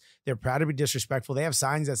racist. They're proud to be disrespectful. They have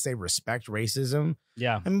signs that say respect racism.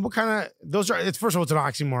 Yeah. I mean, what kind of, first of all, it's an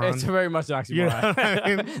oxymoron. It's very much an oxymoron. You know what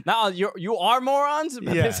I mean? Now, you are morons,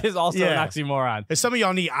 but this is also an oxymoron. And some of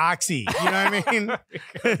y'all need oxy. You know what I mean?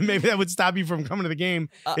 Maybe that would stop you from coming to the game.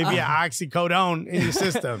 Maybe an oxycodone in your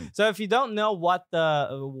system. So if you don't know what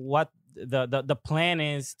the plan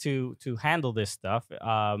is to handle this stuff,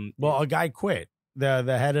 a guy quit. The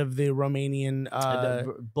head of the Romanian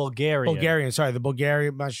Bulgarian, sorry, the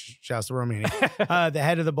Bulgarian, shouts to Romania. The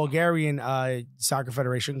head of the Bulgarian soccer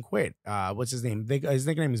federation quit. What's his name? His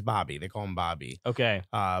nickname is Bobby. They call him Bobby. Okay.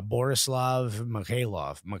 Borislav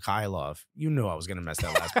Mikhailov. You knew I was gonna mess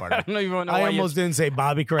that last part up. I don't even know I almost didn't say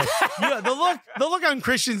Bobby correct. The look on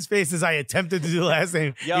Christian's face as I attempted to do the last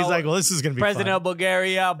name. He's like, well, this is gonna be President fun. of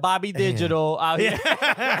Bulgaria, Bobby Digital out here.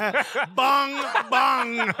 Bong.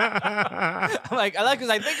 Like, Alexis,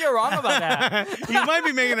 I think you're wrong about that. You might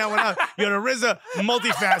be making that one up. You're a RZA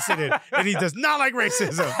multifaceted, and he does not like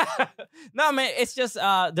racism. No, man, it's just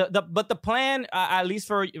but the plan, at least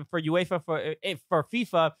for UEFA, for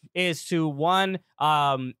FIFA, is to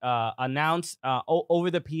announce over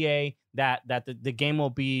the PA that the game will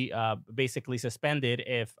be basically suspended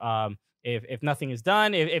if nothing is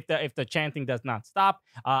done, if the chanting does not stop.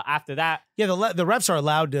 After that, the refs are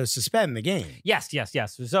allowed to suspend the game. Yes.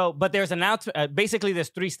 So, but there's announcement. Basically, there's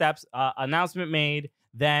 3 steps. Announcement made.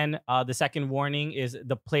 Then the second warning is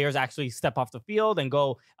the players actually step off the field and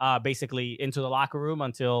go basically into the locker room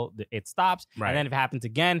until it stops. Right. And then if it happens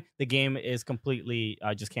again, the game is completely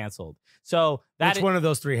just canceled. So which one of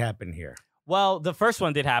those 3 happened here? Well, the first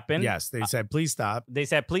one did happen. Yes, they said please stop. They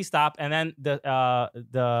said please stop, and then the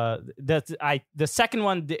second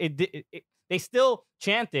one, they still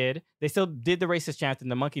chanted. They still did the racist chant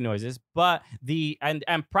and the monkey noises. But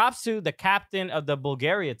and props to the captain of the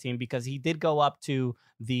Bulgaria team, because he did go up to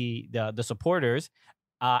the supporters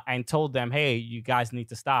and told them, hey, you guys need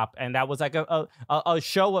to stop. And that was like a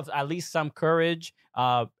show of at least some courage.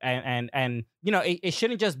 And it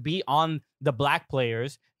shouldn't just be on the black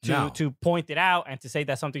players to point it out and to say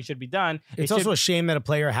that something should be done. It's also a shame that a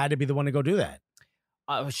player had to be the one to go do that.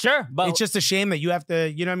 Sure, but it's just a shame that you have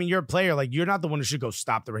to, you know what I mean? You're a player, like you're not the one who should go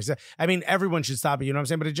stop the race. I mean, everyone should stop it, you know what I'm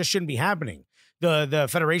saying? But it just shouldn't be happening. The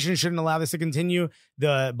federation shouldn't allow this to continue.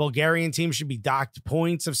 The Bulgarian team should be docked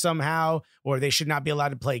points of somehow, or they should not be allowed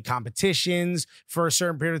to play competitions for a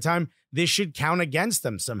certain period of time. This should count against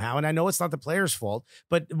them somehow. And I know it's not the player's fault,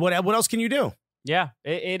 but what else can you do? Yeah,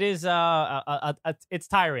 it is. It's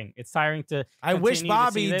tiring. It's tiring to. I wish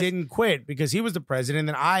Bobby didn't quit, because he was the president,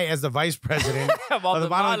 and I, as the vice president of the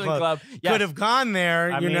Modeling Club, could have gone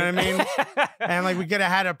there. Know what I mean? And like we could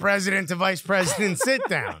have had a president to vice president sit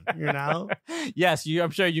down. You know? Yes, I'm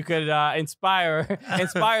sure you could inspire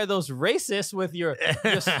those racists with your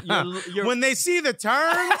when they see the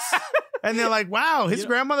turns. And they're like, wow, his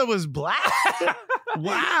grandmother was black.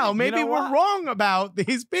 Wow, maybe we're wrong about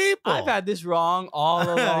these people. I've had this wrong all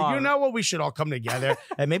along. You know what? We should all come together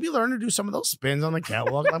and maybe learn to do some of those spins on the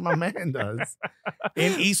catwalk like my man does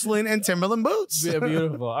in Eastland and Timberland boots. Yeah,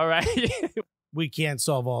 beautiful. All right. We can't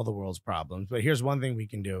solve all the world's problems, but here's one thing we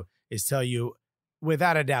can do is tell you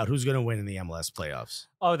without a doubt who's going to win in the MLS playoffs.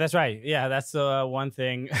 Oh, that's right. Yeah, that's one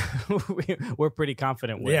thing we're pretty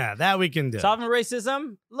confident with. Yeah, that we can do. Solving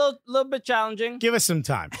racism, little bit challenging. Give us some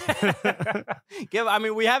time.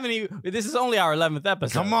 We haven't even, this is only our 11th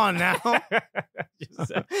episode. Come on now.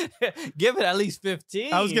 Give it at least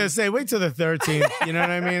 15. I was going to say, wait till the 13th, you know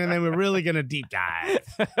what I mean? And then we're really going to deep dive.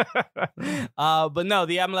 But no,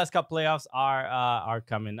 the MLS Cup playoffs are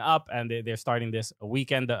coming up, and they're starting this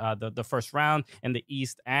weekend, the first round in the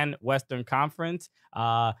East and Western Conference.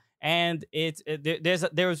 And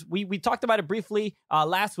we talked about it briefly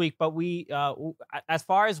last week, but we as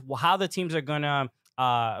far as how the teams are gonna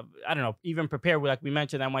I don't know, even prepare, like we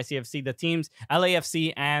mentioned, NYCFC, the teams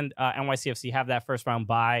LAFC and NYCFC have that first round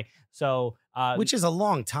bye, so which is a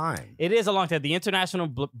long time. It is a long time. The international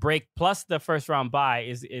break plus the first round bye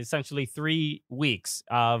is essentially 3 weeks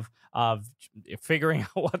of figuring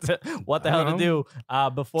out what the hell to do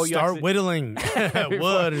before you start whittling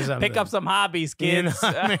wood or something. Pick up some hobbies, kids.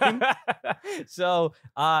 You know what I mean? So,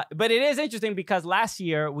 but it is interesting because last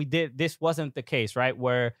year this wasn't the case, right?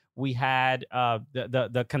 Where we had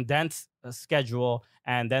the condensed schedule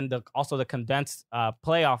and then also the condensed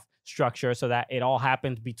playoff structure, so that it all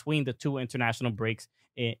happened between the two international breaks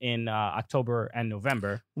in October and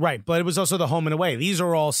November. Right, but it was also the home and away. These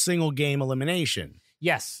are all single game elimination.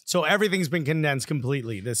 Yes. So everything's been condensed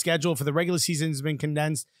completely. The schedule for the regular season has been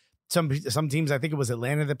condensed. Some teams, I think it was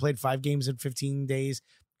Atlanta, that played 5 games in 15 days.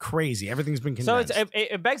 Crazy. Everything's been condensed. So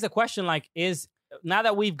it begs the question, like, now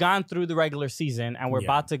that we've gone through the regular season and we're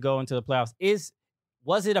about to go into the playoffs,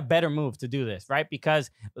 was it a better move to do this, right? Because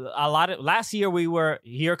last year we were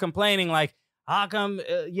here complaining, like, how come,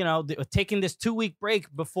 taking this 2-week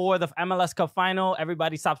break before the MLS Cup final,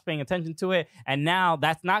 everybody stops paying attention to it. And now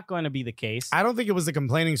that's not going to be the case. I don't think it was the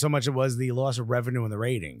complaining so much. It was the loss of revenue in the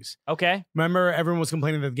ratings. Okay. Remember, everyone was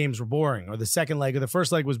complaining that the games were boring, or the second leg, or the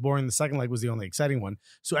first leg was boring. The second leg was the only exciting one.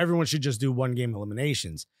 So everyone should just do 1-game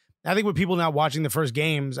eliminations. I think with people not watching the first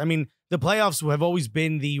games, I mean, the playoffs have always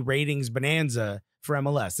been the ratings bonanza for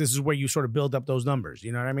MLS. This is where you sort of build up those numbers.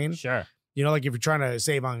 You know what I mean? Sure. You know, like if you're trying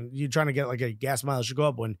to get like a gas mileage to go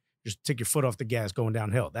up when you just take your foot off the gas going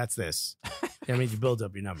downhill. That's this. I mean, you build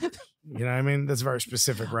up your numbers. You know what I mean? That's a very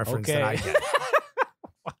specific reference that I get.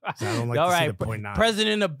 So I don't like to see the point now.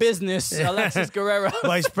 President of business, Alexis Guerrero.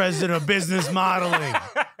 Vice President of Business Modeling,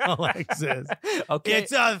 Alexis. Okay.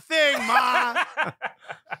 It's a thing, Ma.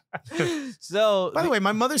 So, by the way,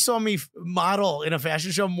 my mother saw me model in a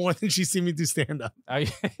fashion show more than she's seen me do stand-up.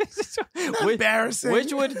 Embarrassing.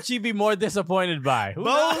 Which would she be more disappointed by?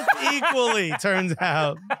 Both equally, turns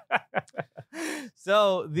out.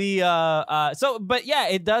 So but yeah,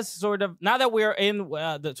 it does sort of, now that we're in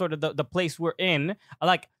the place we're in,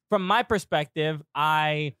 like from my perspective,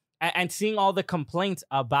 and seeing all the complaints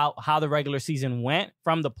about how the regular season went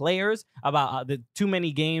from the players about the too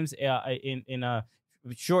many games in a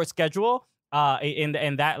short schedule, in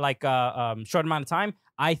that short amount of time,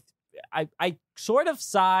 I sort of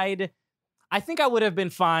side. I think I would have been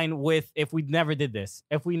fine with if we never did this.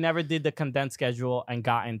 If we never did the condensed schedule and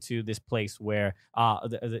got into this place where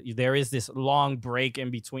there is this long break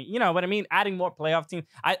in between. You know what I mean? Adding more playoff teams.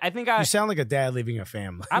 I think you sound like a dad leaving a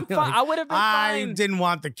family. I'm fine. I would have been fine. I didn't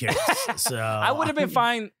want the kids, so I would have been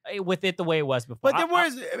fine with it the way it was before. But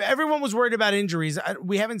everyone was worried about injuries.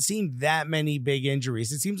 We haven't seen that many big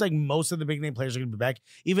injuries. It seems like most of the big name players are going to be back.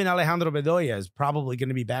 Even Alejandro Bedoya is probably going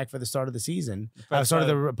to be back for the start of the season, start of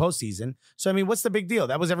the postseason. So, I mean, what's the big deal?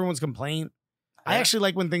 That was everyone's complaint. I actually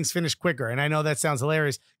like when things finish quicker. And I know that sounds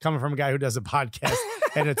hilarious coming from a guy who does a podcast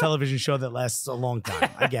and a television show that lasts a long time.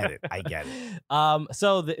 I get it.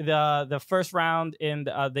 So the first round in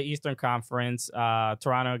the Eastern Conference,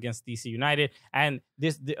 Toronto against DC United. And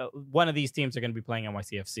one of these teams are going to be playing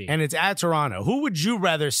NYCFC. And it's at Toronto. Who would you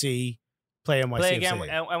rather see play NYCFC? Play again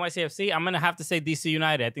NYCFC? I'm going to have to say DC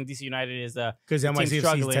United. I think DC United is because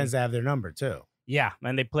NYCFC tends to have their number too. Yeah,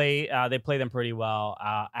 and they play them pretty well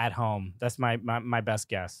at home. That's my best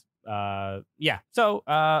guess. Yeah. So,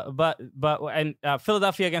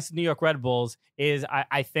 Philadelphia against the New York Red Bulls is,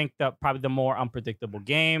 I think, probably the more unpredictable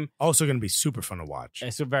game. Also going to be super fun to watch.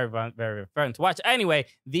 It's very fun, very fun to watch. Anyway,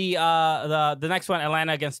 the next one,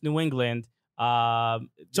 Atlanta against New England. So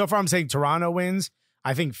far, I'm saying Toronto wins.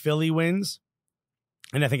 I think Philly wins.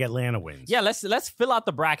 And I think Atlanta wins. Yeah, let's fill out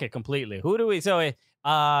the bracket completely. Who do we? So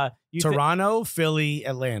Toronto, Philly,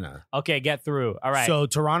 Atlanta. Okay, get through. All right. So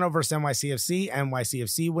Toronto versus NYCFC.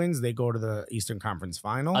 NYCFC wins. They go to the Eastern Conference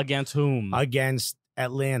Final. Against whom? Against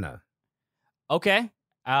Atlanta. Okay.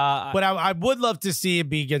 But I would love to see it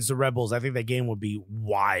be against the Rebels. I think that game would be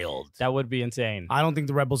wild. That would be insane. I don't think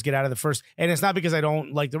the Rebels get out of the first. And it's not because I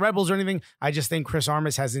don't like the Rebels or anything. I just think Chris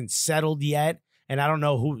Armas hasn't settled yet. And I don't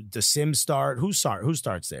know who the Sims start. Who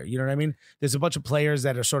starts there? You know what I mean? There's a bunch of players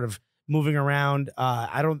that are sort of moving around.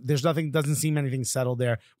 Doesn't seem anything settled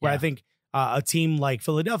there. Where I think a team like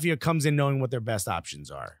Philadelphia comes in knowing what their best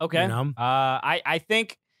options are. Okay. You know? I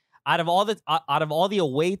think out of all the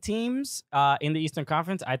away teams in the Eastern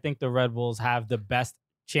Conference, I think the Red Bulls have the best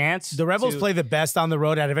chance. The Rebels play the best on the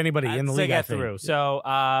road out of anybody in the league. Get through. So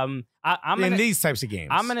I'm in these types of games,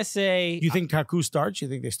 I'm gonna say. You think Kaku starts? You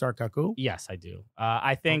think they start Kaku? Yes, I do.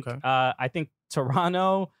 I think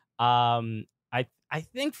Toronto. I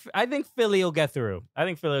think Philly will get through.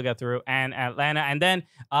 And Atlanta, and then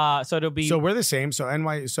so it'll be. So we're the same. So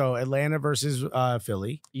Atlanta versus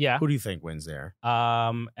Philly. Yeah. Who do you think wins there?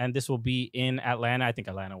 And this will be in Atlanta. I think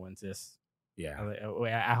Atlanta wins this. Yeah.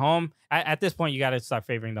 At home. At this point, you got to start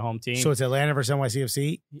favoring the home team. So it's Atlanta versus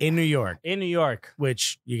NYCFC in New York. In New York,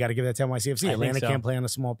 which you got to give that to NYCFC. Atlanta can't play on a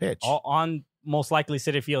small pitch. On most likely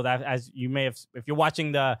Citi Field, as you may have, if you're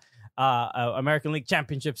watching the American League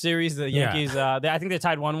Championship Series, the Yankees, I think they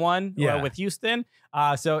tied 1-1 with Houston.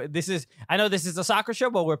 So I know this is a soccer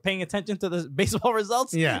show, but we're paying attention to the baseball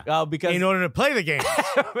results. Yeah. Because in order to play the game.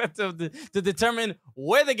 to determine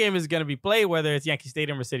where the game is going to be played, whether it's Yankee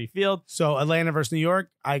Stadium or Citi Field. So Atlanta versus New York,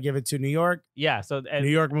 I give it to New York. Yeah. So New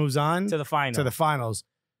York moves on to the finals.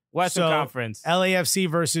 Western Conference. LAFC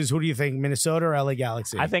versus who do you think? Minnesota or LA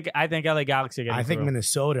Galaxy? I think LA Galaxy. I think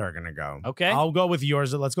Minnesota are going to go. Okay. I'll go with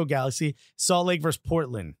yours. Let's go Galaxy. Salt Lake versus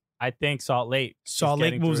Portland. I think Salt Lake. Salt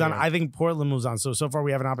Lake moves on. I think Portland moves on. So far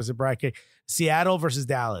we have an opposite bracket. Seattle versus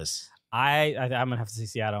Dallas. I'm gonna have to say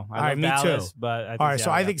Seattle. All right, me Dallas, too. But all right,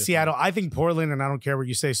 so I think Seattle. I think Portland, and I don't care what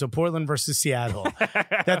you say. So Portland versus Seattle.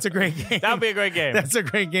 That's a great game. That would be a great game. That's a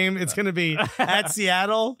great game. It's going to be at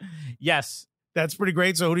Seattle. Yes. That's pretty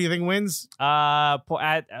great. So who do you think wins? This is gonna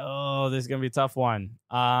be a tough one.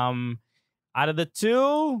 Out of the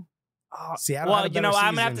two, Seattle. Well, I'm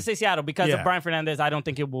gonna have to say Seattle because of Brian Fernandez. I don't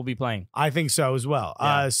think it will be playing. I think so as well.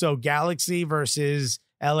 Yeah. So Galaxy versus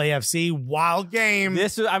LAFC, wild game.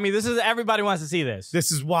 This is everybody wants to see this.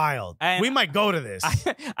 This is wild. And we might go to this.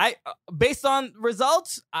 I based on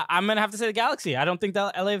results, I'm gonna have to say the Galaxy. I don't think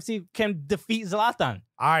the LAFC can defeat Zlatan.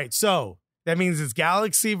 All right, so. That means it's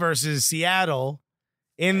Galaxy versus Seattle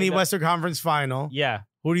in the Western Conference Final. Yeah.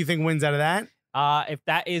 Who do you think wins out of that? If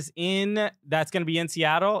that's going to be in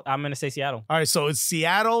Seattle, I'm going to say Seattle. All right, so it's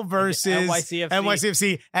Seattle versus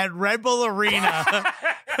NYCFC at Red Bull Arena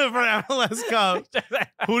for MLS Cup.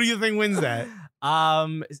 Who do you think wins that?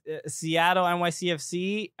 Seattle,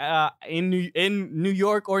 NYCFC, in New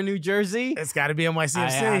York or New Jersey. It's got to be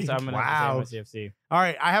NYCFC. I'm going to have to say NYCFC. All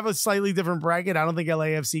right, I have a slightly different bracket. I don't think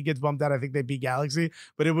LAFC gets bumped out. I think they beat Galaxy,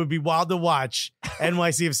 but it would be wild to watch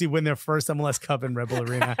NYCFC win their first MLS Cup in Red Bull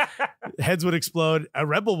Arena. Heads would explode. A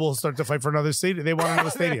Red Bull will start to fight for another stadium. They want another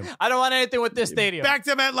stadium. I don't want anything with this stadium. Back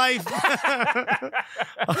to MetLife.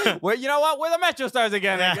 Well, you know what? We're the Metro Stars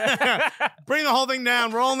again. Yeah. Bring the whole thing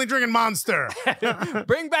down. We're only drinking Monster.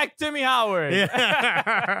 Bring back Timmy Howard.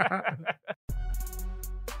 Yeah.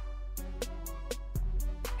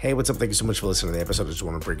 Hey, what's up? Thank you so much for listening to the episode. I just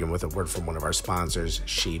want to bring in with a word from one of our sponsors,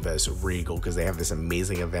 Chivas Regal, because they have this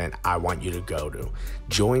amazing event I want you to go to.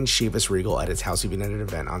 Join Chivas Regal at its House of United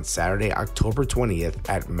event on Saturday, October 20th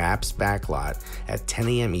at MAPS Backlot at 10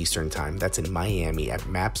 a.m. Eastern Time. That's in Miami at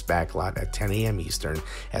MAPS Backlot at 10 a.m. Eastern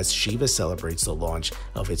as Chivas celebrates the launch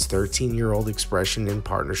of its 13-year-old expression in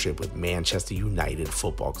partnership with Manchester United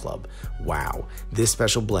Football Club. Wow. This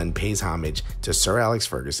special blend pays homage to Sir Alex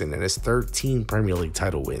Ferguson and his 13 Premier League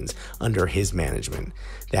title wins under his management.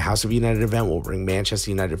 The House of United event will bring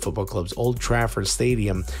Manchester United Football Club's Old Trafford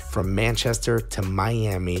Stadium from Manchester to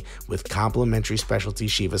Miami with complimentary specialty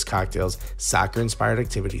Chivas cocktails, soccer-inspired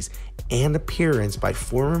activities, and appearance by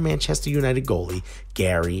former Manchester United goalie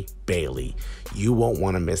Gary Bailey. You won't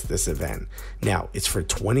want to miss this event. Now, it's for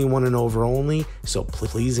 21 and over only, so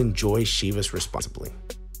please enjoy Chivas responsibly.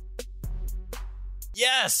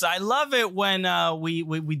 Yes, I love it when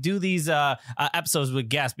we do these episodes with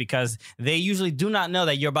guests because they usually do not know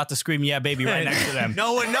that you're about to scream "Yeah, baby" right next to them.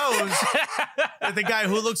 No one knows that the guy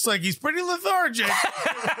who looks like he's pretty lethargic,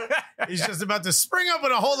 he's just about to spring up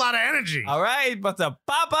with a whole lot of energy. All right, but to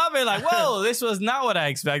pop up and like, whoa, this was not what I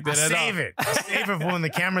expected. I save it for when the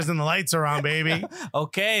cameras and the lights are on, baby.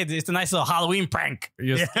 Okay, it's a nice little Halloween prank.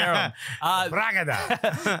 You scare 'em.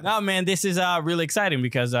 Bragada. No, man, this is really exciting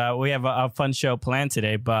because we have a fun show planned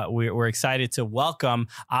today, but we're excited to welcome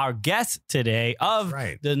our guest today of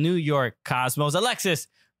the New York Cosmos. Alexis,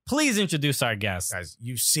 please introduce our guest. Guys,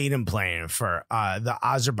 you've seen him playing for the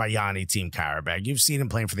Azerbaijani team Karabakh. You've seen him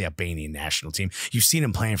playing for the Albanian national team. You've seen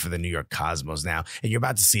him playing for the New York Cosmos now, and you're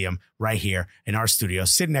about to see him right here in our studio,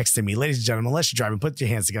 sitting next to me. Ladies and gentlemen, unless you're driving, put your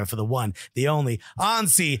hands together for the one, the only,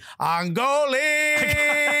 Ansi Agolli.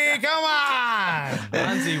 Come on.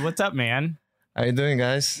 Ansi, what's up, man? How you doing,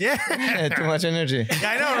 guys? Yeah. Too much energy.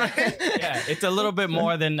 I know, right? Yeah, it's a little bit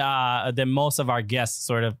more than most of our guests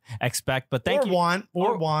sort of expect. But thank you. Want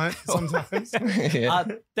sometimes. Yeah.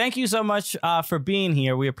 Thank you so much for being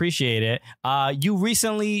here. We appreciate it. You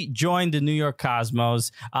recently joined the New York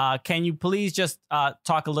Cosmos. Can you please just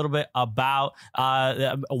talk a little bit about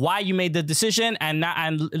why you made the decision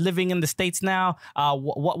and living in the States now?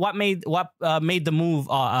 What made the move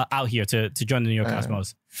out here to join the New York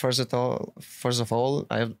Cosmos? First of all,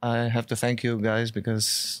 I have to thank you guys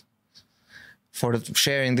because for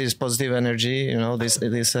sharing this positive energy,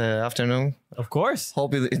 this afternoon. Of course.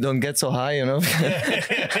 Hope it don't get so high,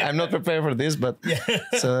 I'm not prepared for this, but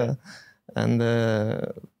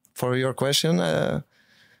for your question,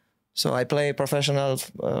 so I play professional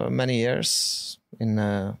many years in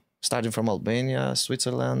starting from Albania,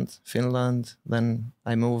 Switzerland, Finland. Then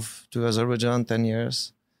I moved to Azerbaijan 10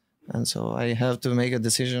 years. And so I have to make a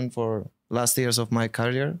decision for last years of my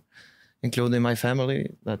career, including my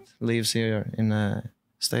family that lives here in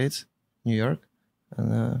States, New York.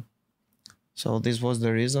 And so this was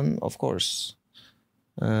the reason. Of course,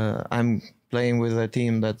 I'm playing with a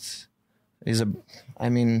team that is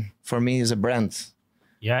for me is a brand.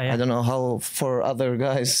 Yeah. I don't know how for other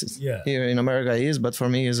guys here in America is, but for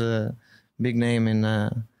me is a big name in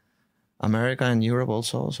America and Europe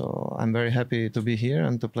also. So I'm very happy to be here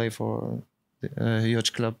and to play for a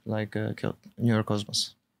huge club like New York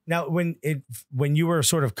Cosmos. Now, when you were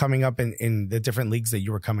sort of coming up in the different leagues that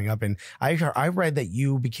you were coming up in, I read that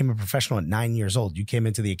you became a professional at 9 years old. You came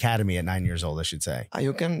into the academy at 9 years old, I should say.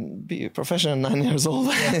 You can be a professional at 9 years old.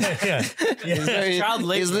 It's It's a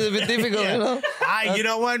little bit difficult, you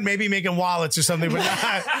know what? Maybe making wallets or something, but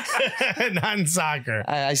not in soccer.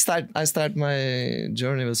 I start my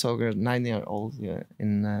journey with soccer at 9 years old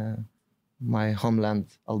in my homeland,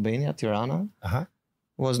 Albania, Tirana.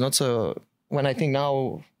 Was not so, when I think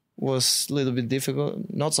now, was a little bit difficult,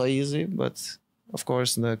 not so easy, but of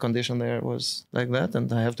course the condition there was like that,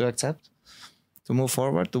 and I have to accept to move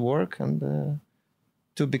forward, to work, and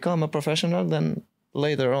to become a professional. Then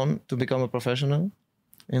later on to become a professional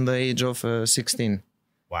in the age of 16.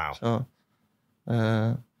 Wow. So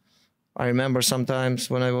I remember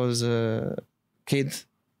sometimes when I was a kid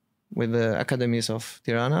with the academies of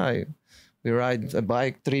Tirana, we ride a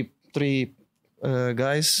bike, three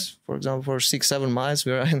guys, for example, for 6-7 miles,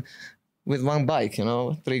 we were with one bike,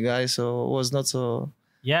 3 guys. So it was not so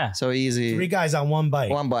easy. 3 guys on one bike.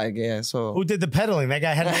 One bike, yeah. So who did the pedaling? That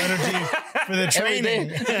guy had the energy for the training.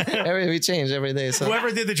 We change every day. So whoever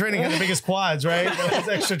did the training had the biggest quads, right? That was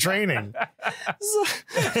extra training.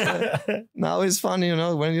 Now it's funny,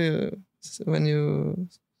 when you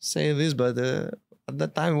say this, but at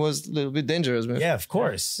that time it was a little bit dangerous. Yeah, of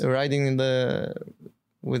course. Riding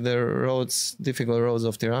with the roads, difficult roads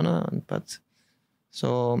of Tirana. But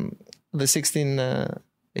so the 16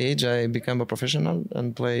 age, I became a professional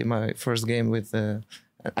and play my first game with.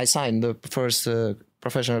 I signed the first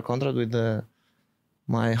professional contract with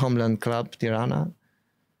my homeland club Tirana,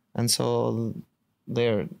 and so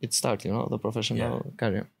there it started. The professional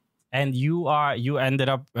career. And you ended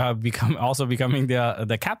up becoming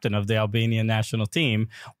the captain of the Albanian national team.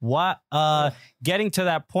 What getting to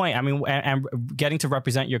that point? I mean, and getting to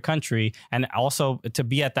represent your country, and also to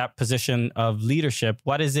be at that position of leadership.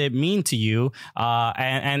 What does it mean to you?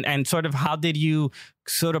 And sort of how did you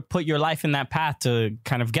sort of put your life in that path to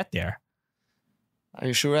kind of get there? Are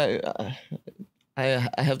you sure I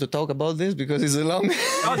have to talk about this because it's a long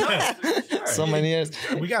so many years.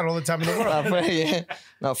 We got all the time in the world. Yeah.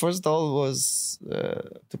 Now, first of all was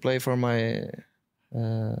to play for my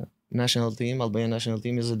national team. Albanian national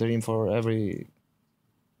team is a dream for every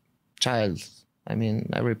child. I mean,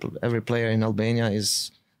 every player in Albania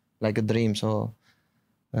is like a dream. So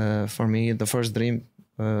for me, the first dream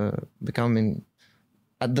becoming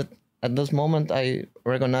at that moment, I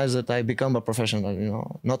recognized that I become a professional. You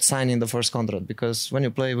know, not signing the first contract, because when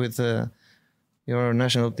you play with your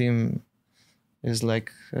national team, is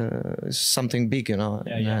like something big. You know,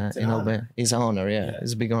 in Albania, it's an honor. Yeah,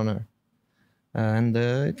 it's a big honor, and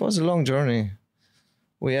it was a long journey.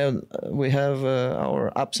 We have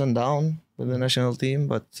our ups and downs with the national team,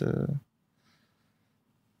 but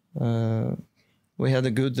we had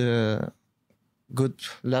a good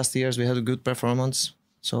last years. We had a good performance,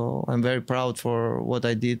 so I'm very proud for what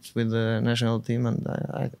I did with the national team, and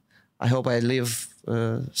I hope I leave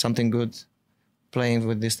something good playing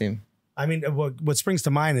with this team. I mean, what springs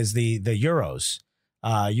to mind is the Euros.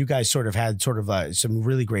 You guys sort of had some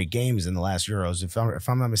really great games in the last Euros. If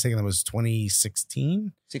I'm not mistaken, that was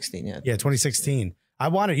 2016? 16, yeah. Yeah, 2016. I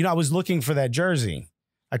was looking for that jersey.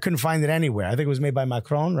 I couldn't find it anywhere. I think it was made by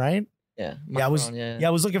Macron, right? Yeah. Macron, I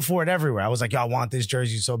was looking for it everywhere. I was like, I want this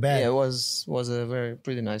jersey so bad. Yeah, it was a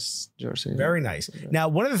pretty nice jersey. Very nice. Now,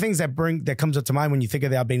 one of the things that comes up to mind when you think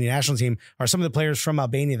of the Albanian national team are some of the players from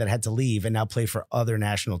Albania that had to leave and now play for other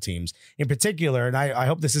national teams. In particular, and I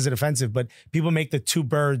hope this isn't offensive, but people make the two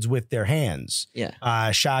birds with their hands.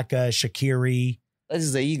 Yeah. Shaka, Shaqiri. That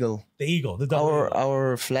is the eagle. The eagle. The double eagle.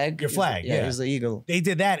 Our flag. Your flag. Yeah, is the eagle. They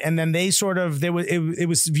did that, and then it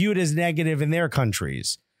was viewed as negative in their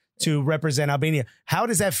countries to represent Albania. How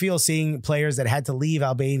does that feel, seeing players that had to leave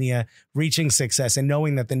Albania reaching success and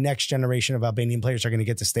knowing that the next generation of Albanian players are going to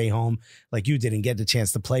get to stay home like you did and get the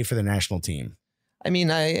chance to play for the national team? I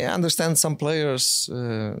mean, I understand some players,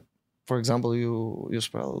 for example, you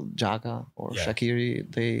spell Jaka or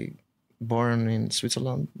Shaqiri, they born in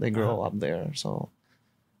Switzerland, they grow up there. So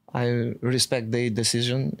I respect their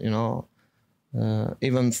decision, you know.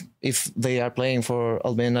 Even if they are playing for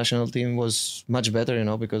Albanian national team was much better, you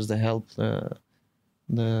know, because they helped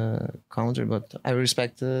the country. But I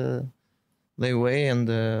respect their way, and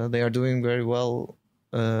they are doing very well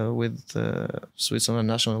with Switzerland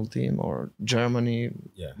national team or Germany.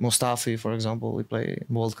 Yeah. Mustafi, for example, we play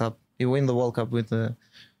World Cup. He win the World Cup with the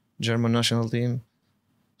German national team.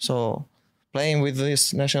 So playing with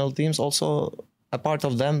these national teams, also a part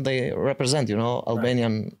of them they represent, you know,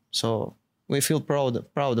 Albanian. Right. So we feel proud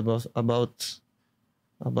about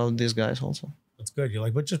these guys also. That's good. You're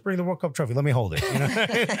like, but just bring the World Cup trophy. Let me hold it. You know?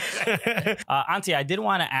 Ansi, I did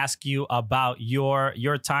want to ask you about your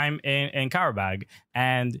time in Karabag,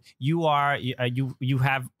 and you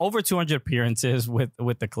have over 200 appearances with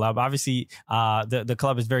the club. Obviously, the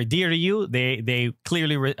club is very dear to you. They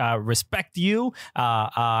clearly respect you.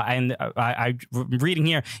 And I'm reading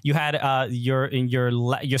here, you had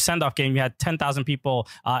your send off game. You had 10,000 people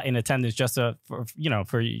in attendance just to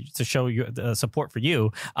show you the support for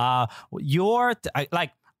you.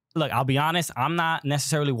 Look, I'll be honest, I'm not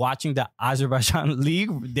necessarily watching the Azerbaijan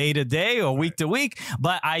league day to day or week to week,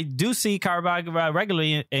 but I do see Karabag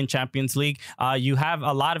regularly in Champions League. You have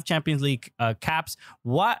a lot of Champions League caps.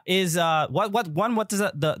 What does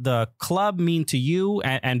the club mean to you,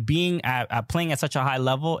 and being playing at such a high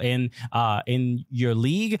level in your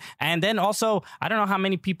league? And then also, I don't know how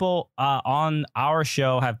many people on our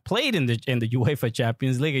show have played in the UEFA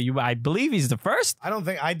Champions League. I believe he's the first. I don't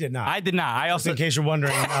think I did not. I did not. I also, in case you're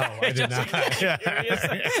wondering. No, I did not.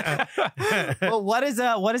 Well, what is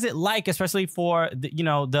it like, especially for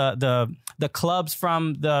the clubs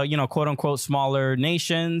from the quote unquote smaller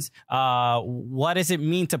nations? What does it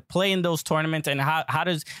mean to play in those tournaments, and how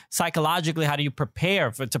do you prepare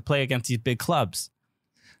to play against these big clubs?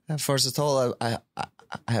 First of all, I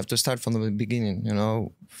have to start from the beginning. You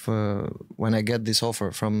know, when I get this offer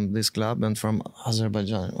from this club and from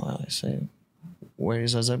Azerbaijan, I say, where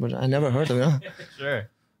is Azerbaijan? I never heard of it. Sure.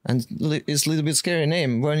 And it's a little bit scary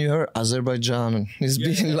name when you hear Azerbaijan. It's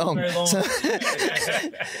being long. So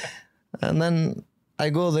and then I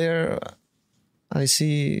go there. I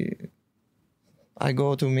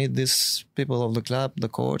go to meet these people of the club, the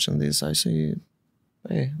coach, and this. I see,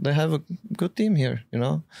 hey, they have a good team here. You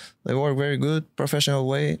know, they work very good, professional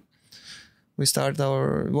way. We start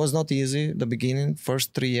it was not easy. The beginning,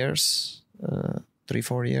 first 3 years,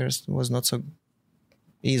 3-4 years was not so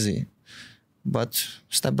easy. But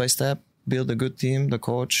step by step, build a good team, the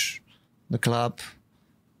coach, the club,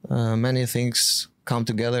 many things come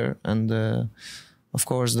together. And of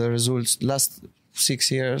course, the results, last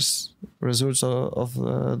 6 years, results of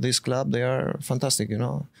this club, they are fantastic, you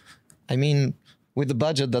know. I mean, with the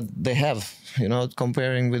budget that they have, you know,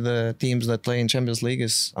 comparing with the teams that play in Champions League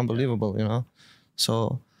is unbelievable, you know.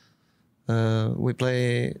 So we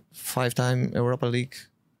play 5-time Europa League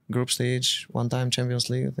group stage, 1 time Champions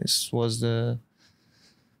League. This was the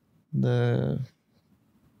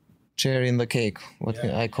cherry in the cake, what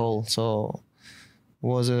I call. So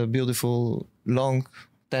was a beautiful, long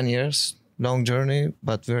 10 years, long journey,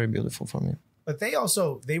 but very beautiful for me. But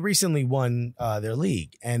they recently won their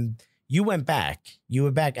league, and you went back.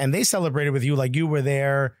 And they celebrated with you like you were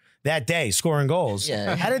there that day scoring goals.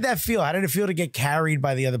 Yeah. How did that feel? How did it feel to get carried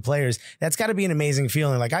by the other players? That's got to be an amazing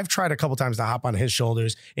feeling. Like I've tried a couple times to hop on his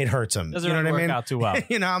shoulders. It hurts him. Doesn't you know really what I work mean? out too well.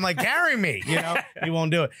 You know, I'm like, carry me. You know, he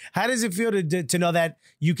won't do it. How does it feel to know that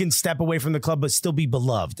you can step away from the club but still be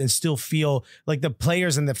beloved and still feel like the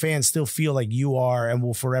players and the fans still feel like you are and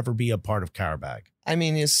will forever be a part of Karabakh? I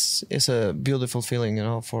mean, it's a beautiful feeling, you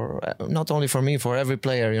know, for not only for me, for every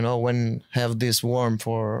player, you know, when have this warm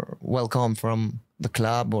for welcome from the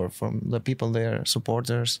club or from the people there,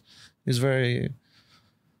 supporters. It's very,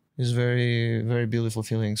 very beautiful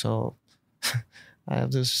feeling. So I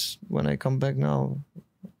have this, when I come back now,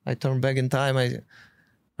 I turn back in time.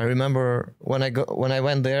 I remember when I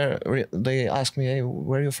went there, they asked me, hey,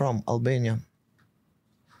 where are you from? Albania.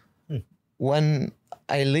 When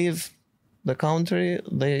I leave the country,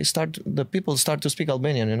 the people start to speak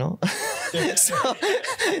Albanian, you know. So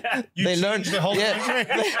they learn. The whole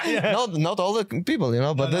country? Not all the people, you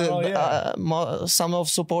know, but some of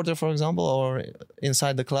supporters, for example, or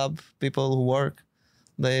inside the club, people who work,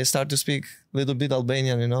 they start to speak a little bit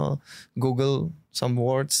Albanian, you know. Google some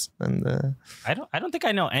words, and I don't think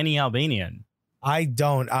I know any Albanian. I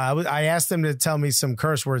don't. I asked him to tell me some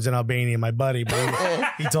curse words in Albanian, my buddy,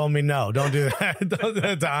 but he told me no, don't do that. Don't do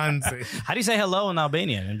that to Ansi. How do you say hello in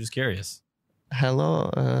Albanian? I'm just curious. hello,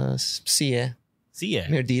 sie. Sie.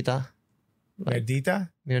 Mirdita. Mirdita?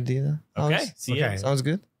 Mirdita. Okay. Sie. Okay. Sounds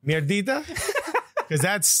good. Mirdita?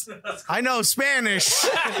 Because I know Spanish.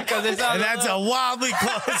 And that's a wildly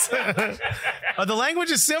close. Are the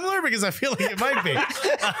languages similar? Because I feel like it might be.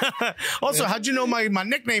 Also, how'd you know my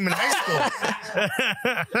nickname in high school?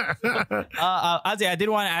 Ansi, I did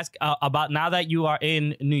want to ask about now that you are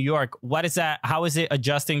in New York, what is that? How is it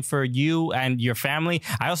adjusting for you and your family?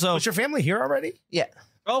 Was your family here already? Yeah.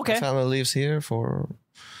 Okay. My family lives here for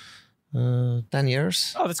 10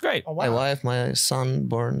 years. Oh, that's great. Oh, wow. My wife, my son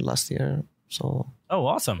born last year. So. Oh,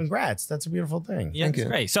 awesome. Congrats. That's a beautiful thing. Yeah, Thank that's you.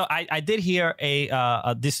 great. So I did hear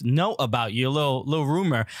this note about you, a little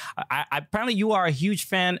rumor. Apparently you are a huge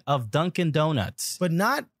fan of Dunkin' Donuts. But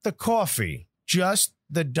not the coffee, just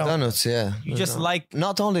the Donuts, yeah. You just like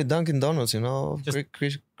not only Dunkin' Donuts, you know, Just-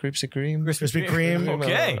 Krispy Kreme. Krispy Kreme.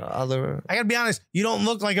 Okay. Other. I gotta be honest, you don't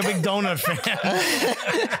look like a big donut fan.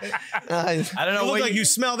 I I don't know You what look like you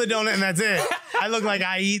smell the donut and that's it. I look like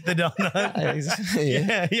I eat the donut.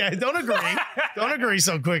 yeah. Yeah. Don't agree. Don't agree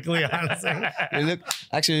so quickly, honestly. You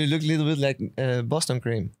look a little bit like Boston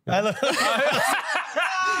cream. I look,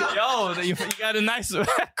 Yo, you got a nice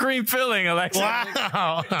cream filling, Alexis.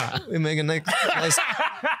 wow. We make a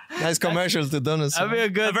nice commercial to donuts. That'd be a A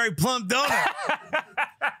good. very plump donut.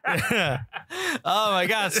 Oh my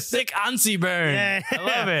God, sick Ansi burn. Yeah. I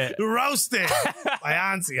love it. Roasted by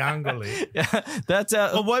Ansi Agolli. Yeah, that's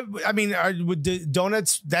But what, I mean, would the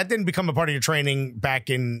donuts, that didn't become a part of your training back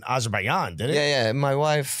in Azerbaijan, did it? Yeah. My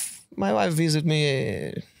wife visited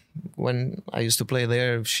me when I used to play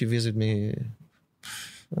there. She visited me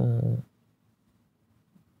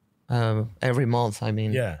every month. I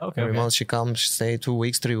mean, Yeah. Okay. every month she comes, she stay 2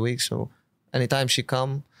 weeks, 3 weeks. So anytime she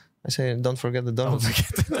come, I say, don't forget the donuts.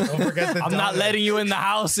 Don't forget the I'm not donut. letting you in the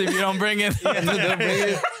house if you don't bring it. Don't bring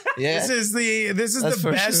it. Yeah, This is That's the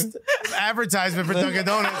for best advertisement for Dunkin'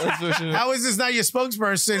 Donuts. that's for sure. How is this not your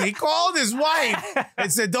spokesperson? He called his wife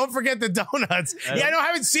and said, "Don't forget the donuts." Yeah, I know. I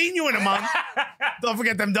haven't seen you in a month. Don't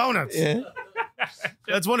forget them donuts. Yeah.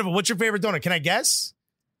 That's wonderful. What's your favorite donut? Can I guess?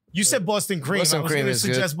 You said Boston cream. Boston I was cream going to is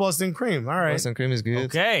good. suggest Boston cream. All right. Boston cream is good.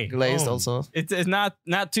 Okay. Glazed Oh. also. It's not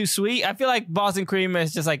too sweet. I feel like Boston cream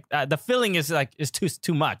is just like the filling is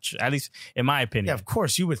too much, at least in my opinion. Yeah, of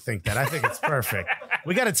course you would think that. I think it's perfect.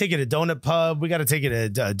 We got to take it to Donut Pub. We got to take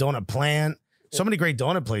it to Donut Plant. So many great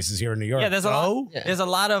donut places here in New York. Yeah, there's a lot. Yeah. There's a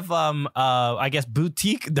lot of I guess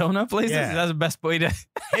boutique donut places. Yeah. That's the best way to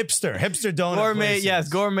hipster donut gourmet. places. Yes,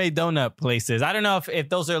 gourmet donut places. I don't know if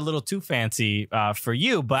those are a little too fancy for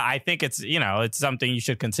you, but I think it's it's something you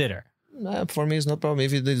should consider. Nah, for me, it's no problem.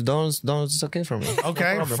 If it is donuts, it's okay for me.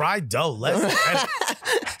 Okay, No problem. fried dough. Let's get it.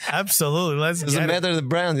 Absolutely. Let's Doesn't get it. matter the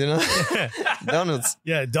brand, you know. Donuts.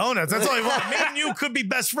 Yeah, donuts. That's all I want. Me and you could be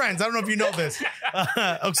best friends. I don't know if you know this.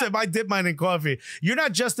 Except I dip mine in coffee. You're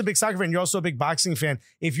not just a big soccer fan. You're also a big boxing fan.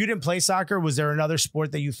 If you didn't play soccer, was there another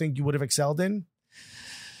sport that you think you would have excelled in?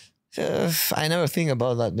 I never think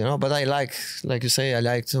about that, you know. But I like you say, I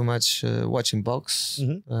like too much watching box.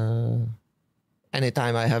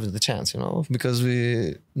 Anytime I have the chance, you know, because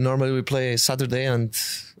we normally play Saturday and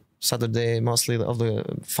Saturday. Mostly of the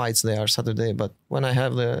fights they are Saturday, but when I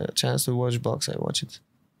have the chance to watch box, I watch it.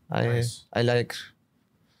 Nice. I like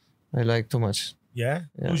too much. Yeah?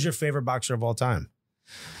 Who's your favorite boxer of all time?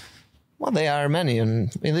 Well, there are many,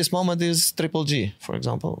 and in this moment is Triple G, for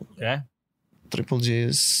example. Yeah. Triple G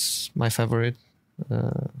is my favorite.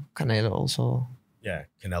 Canelo also. Yeah,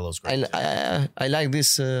 Canelo's great. I like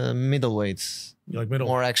this middleweights. You like middle?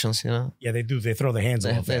 More actions, you know. Yeah, they do. They throw the hands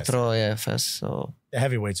off. They throw fast. So the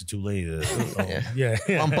heavyweights are too late. Yeah.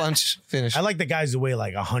 One punch, finish. I like the guys who weigh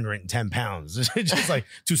like 110 pounds. It's just like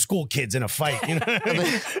two school kids in a fight. You know,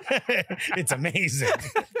 it's amazing.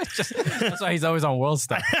 That's why he's always on World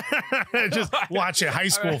Star. Just watching high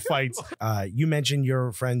school fights. You mentioned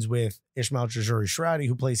you're friends with Ismail Trezori Shradi,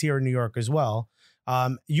 who plays here in New York as well.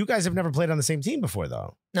 You guys have never played on the same team before,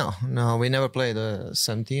 though. No, we never played the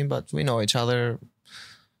same team, but we know each other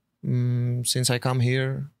since I come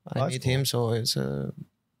here. I meet him, so it's a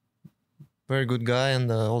very good guy and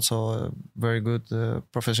also a very good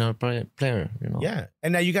professional player. You know. Yeah,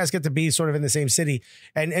 and now you guys get to be sort of in the same city,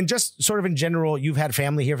 and just sort of in general, you've had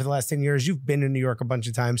family here for the last 10 years. You've been in New York a bunch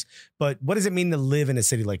of times, but what does it mean to live in a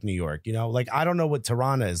city like New York? You know, like I don't know what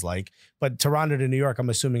Tirana is like, but Toronto to New York, I'm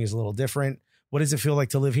assuming is a little different. What does it feel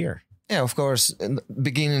like to live here? Yeah, of course. In the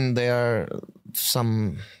beginning, there are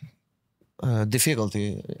some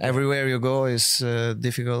difficulty. Everywhere you go is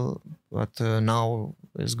difficult, but now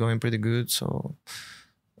it's going pretty good. So,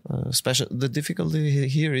 the difficulty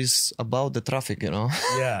here is about the traffic, you know.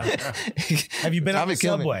 Yeah. Have you been on the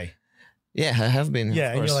subway? Yeah, I have been.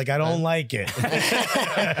 Yeah, and you're like, I don't like it.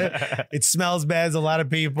 It smells bad as a lot of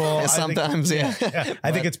people. Sometimes, yeah.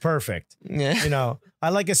 I think it's perfect. Yeah. You know, I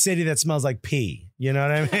like a city that smells like pee. You know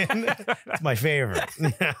what I mean? It's my favorite.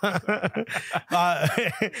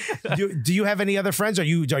 Do you have any other friends? Are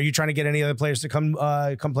you trying to get any other players to come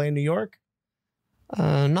play in New York?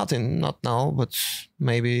 Not now, but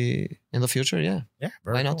maybe in the future. Yeah. Yeah.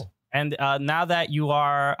 Why not? Cool. And now that you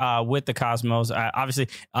are with the Cosmos, obviously,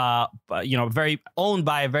 very owned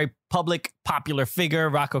by a very public, popular figure,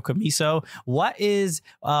 Rocco Commisso. What is,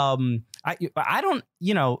 I don't,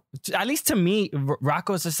 at least to me,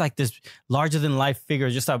 Rocco is just like this larger than life figure,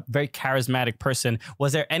 just a very charismatic person.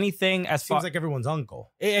 Was there anything seems like everyone's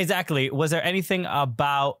uncle? Exactly. Was there anything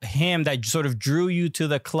about him that sort of drew you to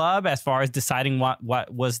the club as far as deciding what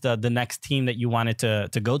was the next team that you wanted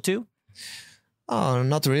to go to? Oh,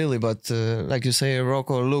 not really, but like you say,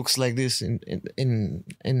 Rocco looks like this in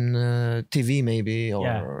TV maybe,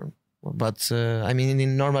 but I mean,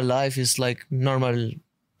 in normal life, it's like normal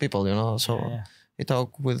people, you know. So he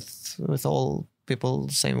talk with all people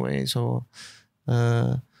the same way. So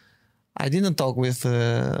I didn't talk with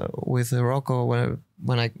Rocco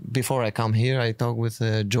before I come here. I talked with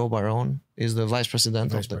Joe Barone, is the vice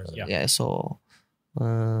president of the So.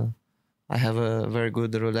 I have a very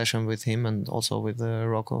good relation with him and also with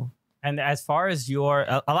Rocco. And as far as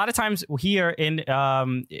a lot of times here in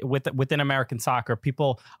within American soccer,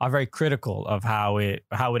 people are very critical of how it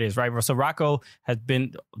is, right? So Rocco has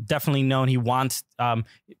been definitely known. He wants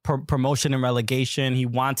promotion and relegation. He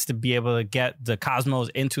wants to be able to get the Cosmos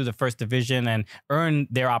into the first division and earn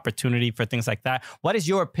their opportunity for things like that. What is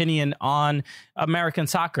your opinion on American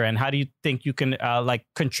soccer, and how do you think you can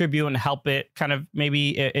contribute and help it kind of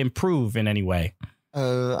maybe improve in any way?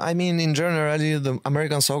 I mean, in general, the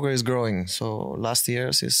American soccer is growing. So last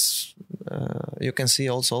year's is, you can see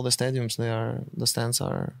also the stadiums. The stands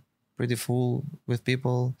are pretty full with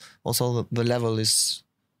people. Also, the level is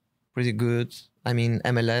pretty good. I mean,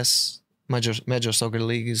 MLS, major soccer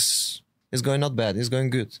league is going not bad. It's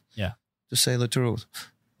going good. Yeah, to say the truth.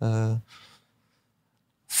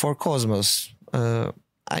 For Cosmos,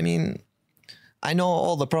 I mean, I know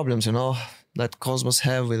all the problems, that Cosmos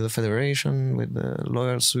have with the federation, with the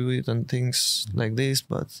lawyer suit and things like this.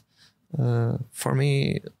 But for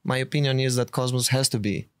me, my opinion is that Cosmos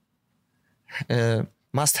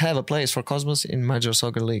must have a place for Cosmos in Major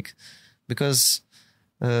Soccer League, because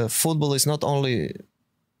football is not only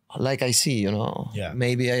like I see, Yeah.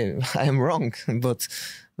 Maybe I am wrong, but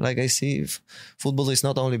like I see, football is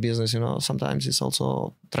not only business, sometimes it's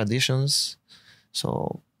also traditions.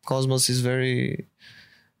 So Cosmos is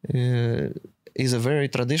is a very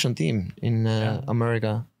tradition team in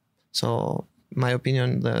America. So my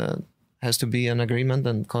opinion, there has to be an agreement,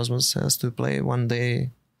 and Cosmos has to play one day,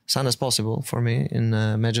 as soon as possible, for me in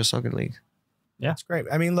Major Soccer League. Yeah, that's great.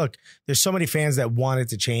 I mean, look, there's so many fans that want it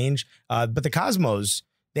to change, but the Cosmos,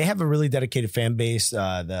 they have a really dedicated fan base.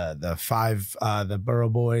 The five, the Borough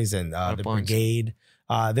Boys and the Brigade.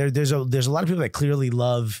 There's a lot of people that clearly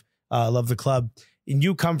love the club. and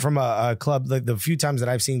you come from a club, like the few times that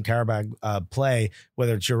I've seen Karabakh play,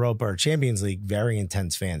 whether it's Europa or Champions League, very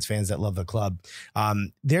intense fans that love the club.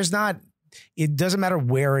 It doesn't matter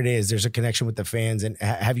where it is. There's a connection with the fans. And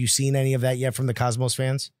have you seen any of that yet from the Cosmos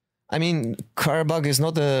fans? I mean, Karabakh is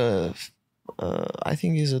not I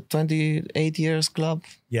think it's a 28 years club.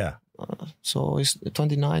 Yeah. So it's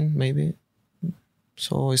 29 maybe.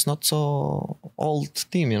 So it's not so old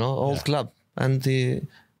team, old club. And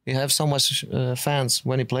we have so much fans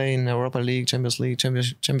when he play in Europa League, Champions League,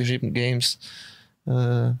 championship games.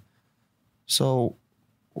 So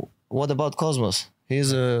what about Cosmos?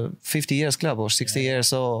 He's a 50 years club or 60 years.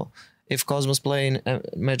 So if Cosmos play in a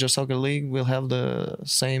major soccer league, we'll have the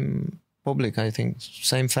same public, I think,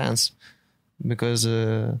 same fans. Because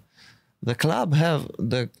this club have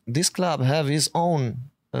his own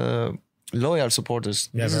loyal supporters.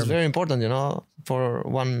 Yeah, this is very important, for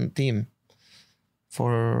one team,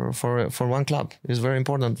 for one club. It's very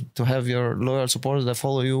important to have your loyal supporters that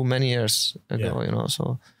follow you many years ago.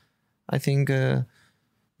 So I think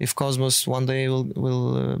if Cosmos one day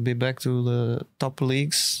will be back to the top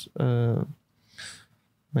leagues,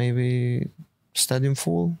 maybe stadium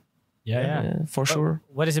full. Yeah, for sure.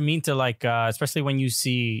 What does it mean to especially when you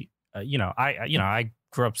see, I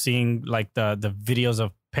grew up seeing like the videos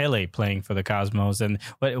of Pele playing for the Cosmos, and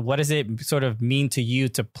what does it sort of mean to you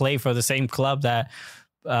to play for the same club that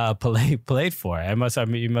Pele played for? It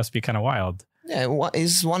must be kind of wild. Yeah,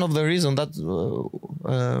 it's one of the reasons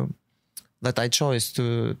that I chose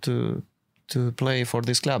to play for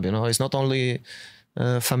this club. It's not only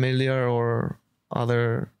familiar or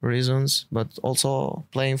other reasons, but also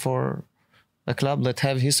playing for a club that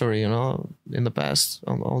have history, in the past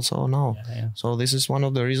and also now. Yeah. So this is one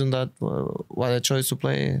of the reasons that why I chose to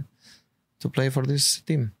play for this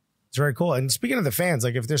team. It's very cool. And speaking of the fans,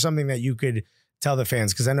 like if there's something that you could tell the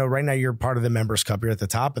fans, because I know right now you're part of the Members Cup. You're at the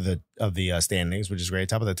top of the standings, which is great,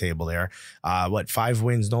 top of the table there. 5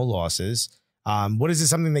 wins, no losses. What is it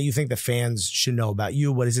something that you think the fans should know about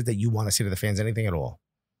you? What is it that you want to say to the fans? Anything at all?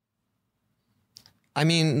 I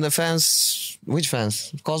mean, the fans, which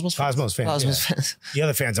fans? Cosmos fans? Cosmos fans. Cosmos fans. The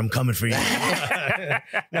other fans, I'm coming for you.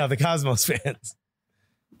 No, the Cosmos fans.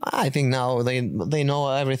 I think now they know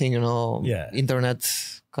everything, Yeah. Internet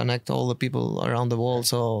connect all the people around the world.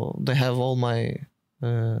 So they have all my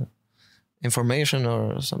information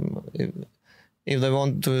or some... If they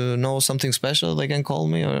want to know something special, they can call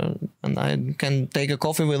me, and I can take a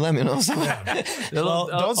coffee with them, So. Well,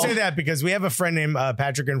 don't say that, because we have a friend named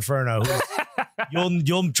Patrick Inferno.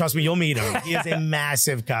 You'll trust me, you'll meet him. He is a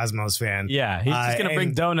massive Cosmos fan. Yeah, he's just gonna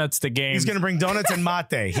bring donuts to games. He's gonna bring donuts and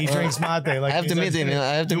mate. He drinks mate. I have to meet him.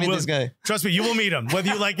 I have to meet this guy. Trust me, you will meet him, whether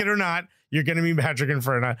you like it or not. You're gonna meet Patrick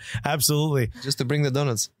Inferno. Absolutely. Just to bring the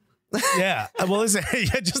donuts. Yeah. Well, listen,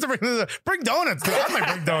 just to bring donuts. Dude. I might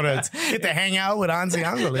bring donuts. Get to hang out with Ansi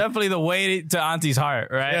Agolli. Definitely the way to Auntie's heart,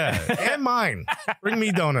 right? Yeah. And mine. Bring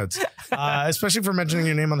me donuts. Especially for mentioning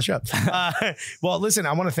your name on the show. Well, listen,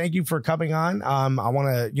 I want to thank you for coming on. I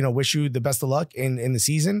want to, wish you the best of luck in the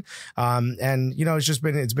season. And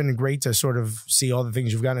it's been great to sort of see all the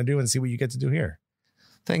things you've gotten to do and see what you get to do here.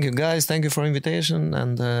 Thank you, guys. Thank you for invitation,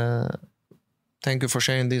 and thank you for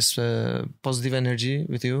sharing this positive energy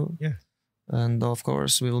with you. Yeah. And of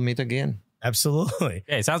course, we will meet again. Absolutely.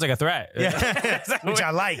 Yeah, it sounds like a threat. Yeah. Which I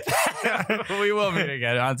like. We will meet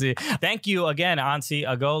again, Ansi. Thank you again, Ansi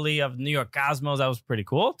Agolli of New York Cosmos. That was pretty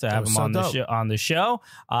cool to have him on the show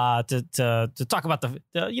to talk about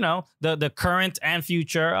the current and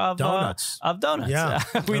future of donuts. Yeah,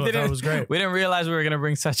 that was great. We didn't realize we were going to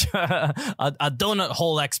bring such a donut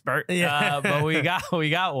hole expert. But we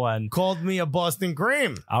got one. Called me a Boston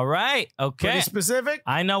cream. All right. Okay. Pretty specific.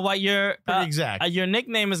 I know what your exact. Your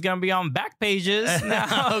nickname is going to be on back pages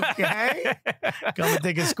now. Okay. Come and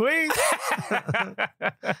take a squeeze.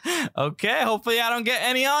 Okay. Hopefully I don't get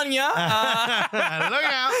any on you. Look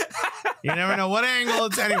out. You never know what angle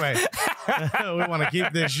it's anyway. We want to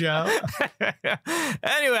keep this show.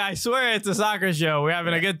 Anyway, I swear it's a soccer show. We're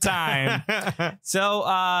having a good time. So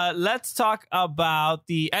let's talk about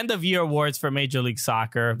the end of year awards for Major League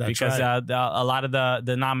Soccer. That's because right. A lot of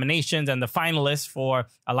the nominations and the finalists for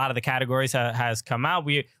a lot of the categories has come out.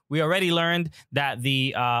 We already learned that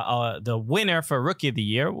the winner for Rookie of the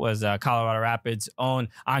Year was Colorado Rapids' own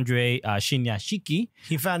Andre Shinyashiki.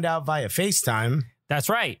 He found out via FaceTime. That's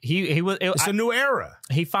right. It's a new era.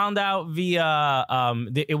 He found out via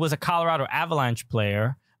it was a Colorado Avalanche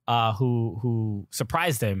player who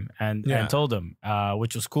surprised him and told him,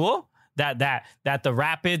 which was cool. that the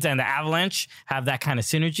Rapids and the Avalanche have that kind of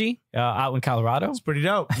synergy out in Colorado. It's pretty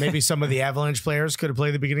dope. Maybe some of the Avalanche players could have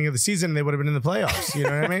played the beginning of the season. They would have been in the playoffs. You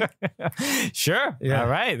know what I mean? Sure. Yeah. All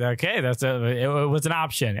right. Okay. It was an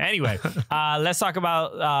option. Anyway, let's talk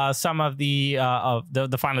about some of the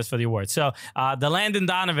finalists for the award. So the Landon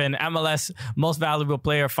Donovan MLS Most Valuable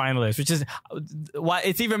Player finalist, which is why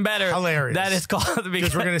it's even better. Hilarious. That it's called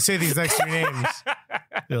Because we're going to say these next three names.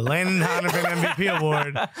 The Landon Donovan MVP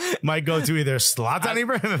award might go to either Zlatan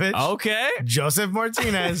Ibrahimovic, okay, Joseph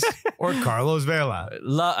Martinez, or Carlos Vela.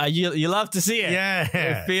 You love to see it. Yeah.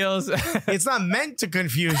 It feels... It's not meant to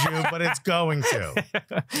confuse you, but it's going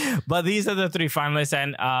to. But these are the three finalists.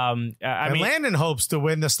 And I mean, Landon hopes to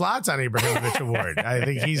win the Zlatan Ibrahimovic award. I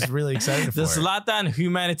think he's really excited for the it. Zlatan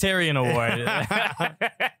Humanitarian Award.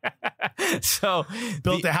 So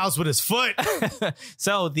built a house with his foot.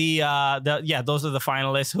 So those are the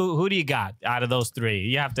finalists. Who do you got out of those three?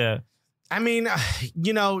 You have to. I mean,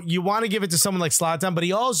 you want to give it to someone like Zlatan, but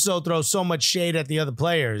he also throws so much shade at the other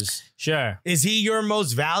players. Sure. Is he your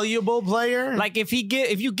most valuable player? Like if you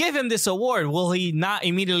give him this award, will he not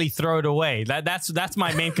immediately throw it away? That's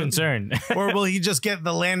my main concern. Or will he just get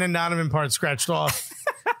the Landon Donovan part scratched off?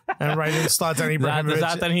 And write in Zlatan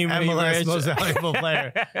Ibrahimovic, MLS Most Valuable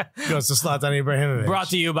Player, goes to Zlatan Ibrahimovic. Brought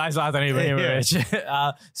to you by Zlatan Ibrahimovic.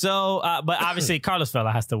 Yeah. But obviously Carlos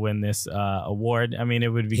Vela has to win this award. I mean, it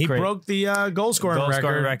would be He broke the goal scoring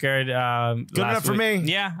record. Good enough for me.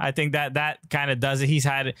 Yeah, I think that kind of does it. He's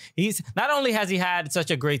not only has he had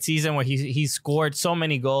such a great season where he scored so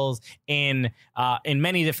many goals in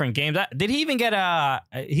many different games. Did he even get how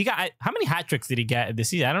many hat tricks did he get this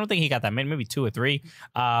season? I don't think he got that many, maybe 2 or 3.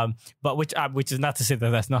 But which is not to say that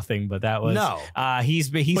that's nothing, but that was he's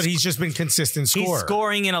just been consistent scorer. He's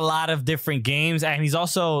scoring in a lot of different games, and he's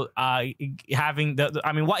also having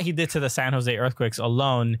what he did to the San Jose Earthquakes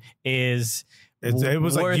alone is. It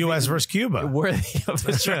was like U.S. versus Cuba. Worthy of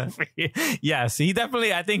the trophy. Yes, he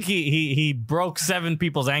definitely, I think he broke 7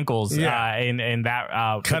 people's ankles in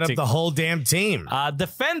that. Cut up the whole damn team.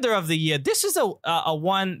 Defender of the year. This is a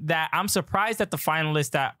one that I'm surprised that the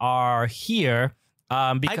finalists that are here.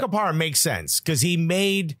 Ike Opara makes sense because he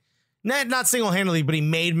made... Not single-handedly, but he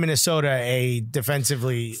made Minnesota a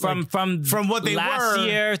defensively from what they last were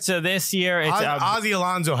year to this year. Ozzy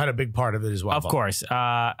Alonso had a big part of it as well, of course. But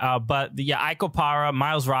Ike Opara,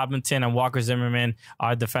 Miles Robinson, and Walker Zimmerman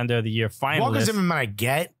are Defender of the Year finalists. Walker Zimmerman, I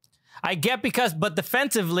get but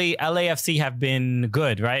defensively, LAFC have been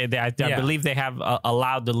good, right? I believe they have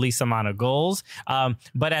allowed the least amount of goals.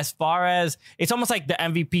 But as far as it's almost like the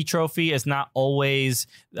MVP trophy is not always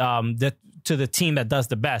to the team that does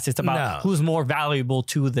the best. It's about who's more valuable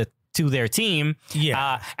to their team.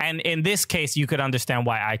 Yeah. And in this case, you could understand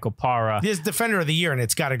why Ike Opara is Defender of the Year, and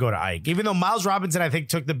it's got to go to Ike. Even though Miles Robinson, I think,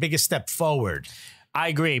 took the biggest step forward. I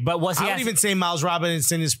agree. But I would even say Miles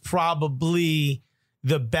Robinson is probably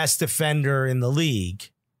the best defender in the league.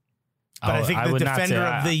 But I think the Defender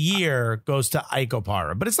of the Year goes to Ike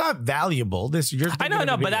Opara. But it's not valuable. I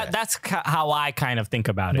know, but that's how I kind of think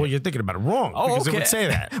about it. Well, you're thinking about it wrong. Because it would say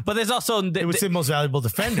that. But there's also... It would say most valuable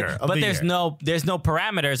defender of the year. But there's no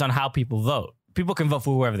parameters on how people vote. People can vote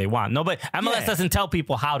for whoever they want. No, but MLS doesn't tell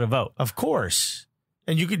people how to vote. Of course.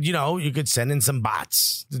 And you could send in some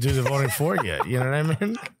bots to do the voting for you. You know what I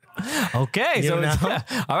mean? Okay,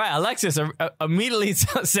 all right, Alexis immediately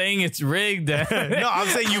saying it's rigged. No, I'm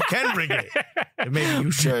saying you can rig it. Maybe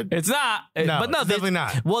you should. It's not. No, but no, definitely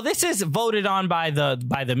not. Well, this is voted on by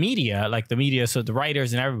the media, like the media, so the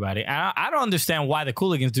writers and everybody. And I don't understand why the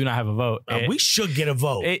Cooligans do not have a vote. We should get a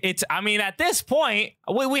vote. At this point,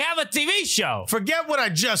 we have a TV show. Forget what I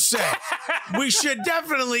just said. We should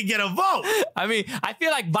definitely get a vote. I mean, I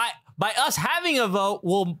feel like by us having a vote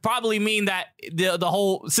will probably mean that the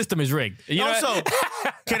whole system is rigged. Also,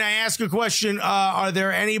 can I ask a question? Are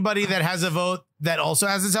there anybody that has a vote that also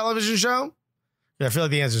has a television show? I feel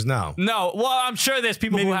like the answer is no. No. Well, I'm sure there's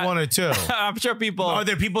people maybe one or two. I'm sure people. Are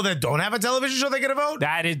there people that don't have a television show that get a vote?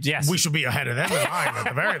 That is, yes. We should be ahead of them in line at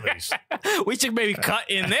the very least. We should maybe cut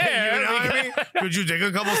in there. You know what I mean? Could you take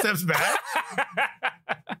a couple steps back?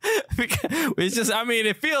 It's just, I mean,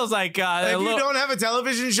 it feels like if you don't have a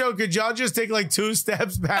television show, could y'all just take like 2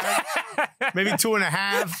 steps back, maybe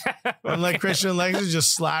 2.5, and let Christian Alexis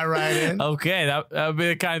just slide right in? Okay, that would be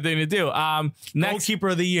the kind of thing to do. Next, Goalkeeper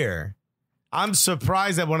of the Year. I'm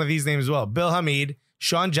surprised at one of these names as well. Bill Hamid,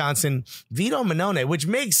 Sean Johnson, Vito Minone, which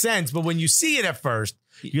makes sense, but when you see it at first,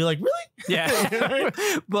 You're like, really? Yeah.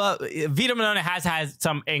 But Vito Mannone has had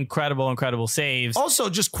some incredible saves. Also,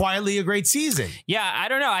 just quietly a great season. Yeah, I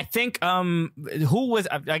don't know. I think who was,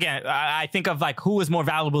 again, I think of like who was more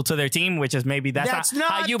valuable to their team, which is maybe that's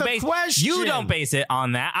not how you the base. question. You don't base it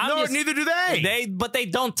on that. Neither do they. But they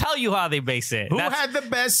don't tell you how they base it. Who had the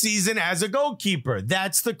best season as a goalkeeper?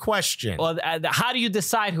 That's the question. Well, how do you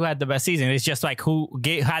decide who had the best season? It's just like who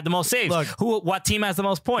had the most saves. Look, what team has the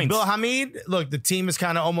most points? Bill Hamid. Look, the team is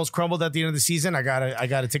kind of almost crumbled at the end of the season. I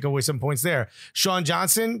gotta take away some points there. Sean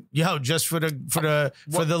Johnson, just for the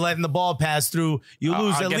letting the ball pass through, you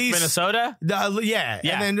lose at least Minnesota. Yeah,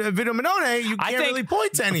 and then Vito Mannone, you can't really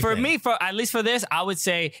point to anything. For me, at least for this, I would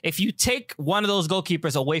say if you take one of those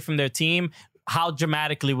goalkeepers away from their team, how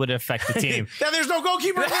dramatically would it affect the team? Then there's no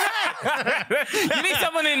goalkeeper in that. You need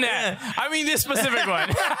someone in there. I mean, this specific one.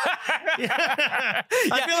 I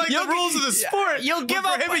feel like the rules of the sport you'll give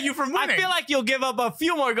up. prohibit you from winning. I feel like you'll give up a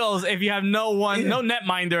few more goals if you have no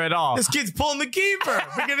netminder at all. This kid's pulling the keeper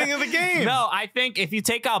beginning of the game. No, I think if you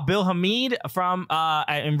take out Bill Hamid from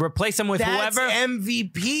and replace him with That's whoever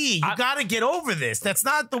MVP. You got to get over this. That's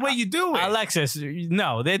not the way you do it. Alexis,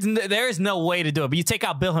 no, there is no way to do it. But you take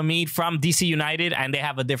out Bill Hamid from DC United and they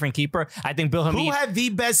have a different keeper. I think Bill Hamid. Who had the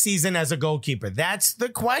best season as a goalkeeper? That's the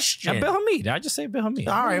question. Bill Hamid. I just say Bill Hamid.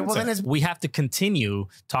 All right. Well, then we have to continue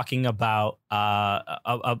talking about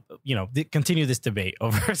continue this debate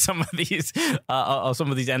over some of these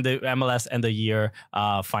MLS end of year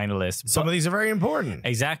finalists. Some of these are very important.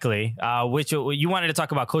 Exactly. Which you wanted to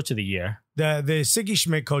talk about Coach of the Year. The Siggy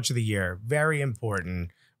Schmidt Coach of the Year, very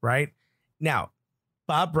important, right? Now,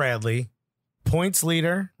 Bob Bradley, points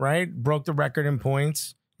leader, right? Broke the record in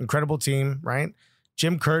points. Incredible team, right?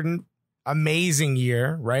 Jim Curtin, amazing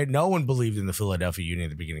year, right? No one believed in the Philadelphia Union at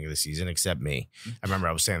the beginning of the season except me. I remember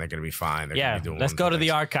I was saying they're going to be fine. They're gonna be doing let's go to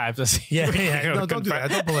the archives. Yeah. No, don't do that.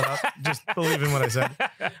 Don't pull it up. Just believe in what I said.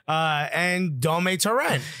 And Dome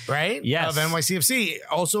Torrent, right? Yes. Of NYCFC.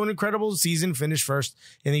 Also an incredible season, finished first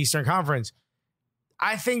in the Eastern Conference.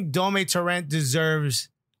 I think Dome Torrent deserves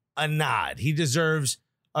a nod. He deserves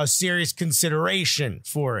a serious consideration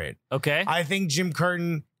for it. Okay. I think Jim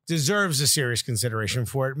Curtin deserves a serious consideration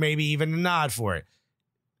for it, maybe even a nod for it.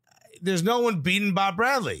 There's no one beating Bob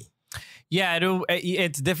Bradley. Yeah,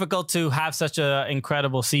 it's difficult to have such an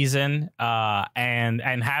incredible season and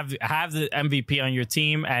have the MVP on your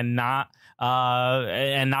team and not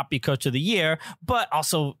be Coach of the Year, but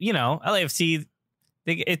also LAFC.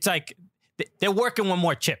 It's like they're working with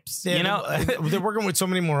more chips. Yeah, they're working with so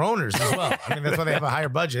many more owners as well. I mean, that's why they have a higher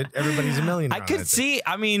budget. Everybody's a millionaire. I could see.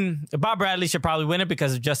 I mean, Bob Bradley should probably win it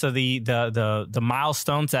because of just of the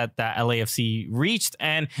milestones that LAFC reached,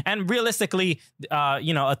 and realistically,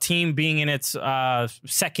 a team being in its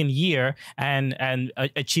second year and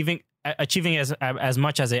achieving as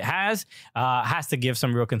much as it has to give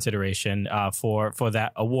some real consideration for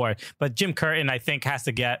that award. But Jim Curtin, I think, has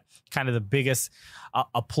to get kind of the biggest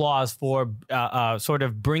applause for sort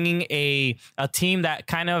of bringing a team that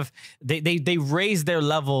kind of they raised their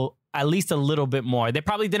level at least a little bit more. They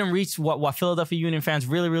probably didn't reach what Philadelphia Union fans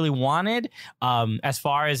really, really wanted as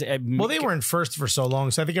far as... well, they were in first for so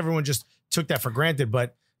long, so I think everyone just took that for granted,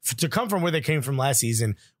 but to come from where they came from last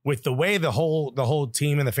season with the way the whole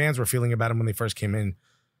team and the fans were feeling about him when they first came in,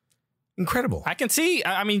 incredible. I can see.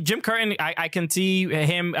 I mean, Jim Curtin. I can see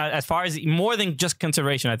him as far as more than just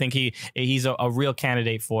consideration. I think he's a real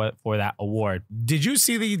candidate for that award. Did you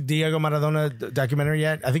see the Diego Maradona documentary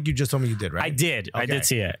yet? I think you just told me you did, right? I did. Okay. I did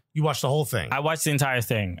see it. You watched the whole thing. I watched the entire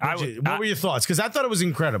thing. What were your thoughts? Because I thought it was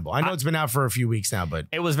incredible. I know it's been out for a few weeks now, but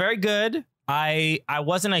it was very good. I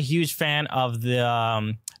wasn't a huge fan of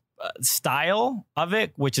the style of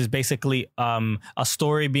it, which is basically a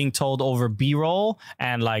story being told over B-roll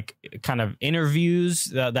and like kind of interviews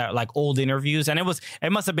that like old interviews, and it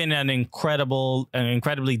must have been an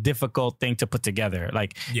incredibly difficult thing to put together,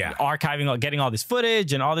 like archiving, getting all this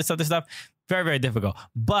footage and all this other stuff. Very, very difficult.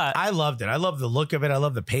 But I loved it. I love the look of it. I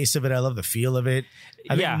love the pace of it. I love the feel of it.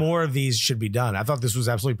 I think more of these should be done. I thought this was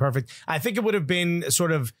absolutely perfect. I think it would have been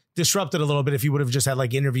sort of disrupted a little bit if you would have just had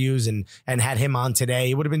like interviews and had him on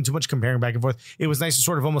today. It would have been too much comparing back and forth. It was nice to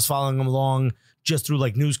sort of almost following him along just through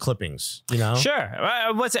like news clippings, Sure.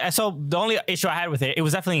 So the only issue I had with it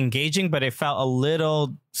was definitely engaging, but it felt a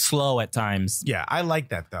little slow at times. Yeah, I like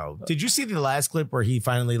that though. Did you see the last clip where he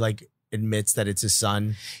finally like admits that it's his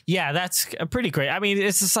son? Yeah, that's pretty great. I mean,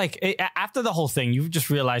 it's just like after the whole thing, you just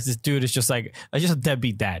realize this dude is just a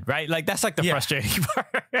deadbeat dad, right? Like that's like the frustrating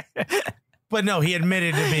part. But no, he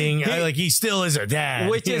admitted to being like he still is a dad,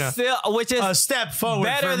 which is a step forward.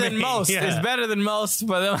 Better for than me. most. Yeah. It's better than most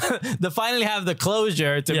for them to finally have the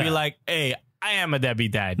closure to be like, hey, I am a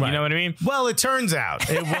deadbeat dad. You Right. know what I mean? Well, it turns out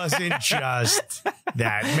it wasn't just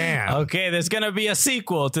that man. Okay, there's gonna be a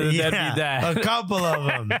sequel to the deadbeat dad. A couple of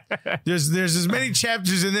them. There's as many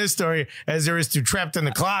chapters in this story as there is to Trapped in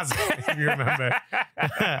the Closet, if you remember.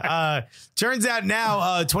 Turns out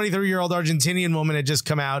now a 23-year-old Argentinian woman had just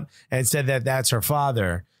come out and said that that's her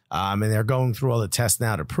father. And they're going through all the tests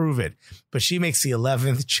now to prove it. But she makes the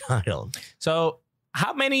 11th child. So,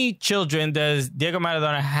 how many children does Diego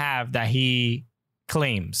Maradona have that he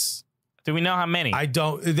claims? Do we know how many? I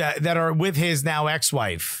don't, that are with his now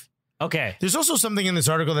ex-wife. Okay. There's also something in this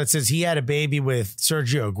article that says he had a baby with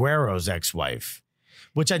Sergio Aguero's ex-wife,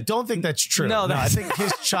 which I don't think that's true. No, I think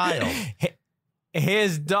his child.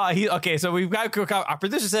 His dog. Okay, so we've got our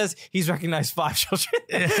producer says he's recognized 5 children,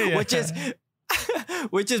 Yeah.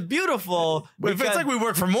 which is beautiful. It's like we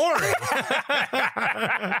work for Maury.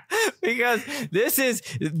 Because this is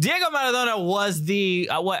Diego Maradona was the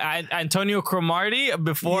Antonio Cromartie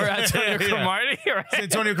before Antonio Cromartie. Right? It's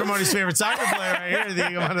Antonio Cromartie's favorite soccer player right here,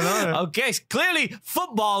 Diego Maradona. Okay, clearly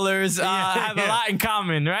footballers have a lot in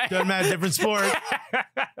common, right? Doesn't matter, different sport.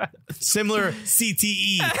 Similar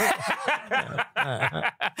CTE.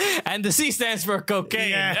 And the C stands for cocaine.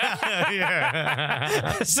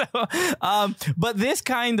 Yeah. So, but this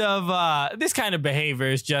kind of behavior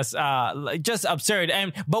is just absurd.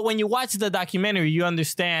 But when you watch the documentary, you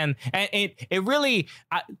understand, and it really,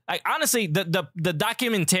 honestly, the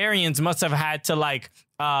documentarians must have had to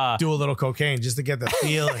do a little cocaine just to get the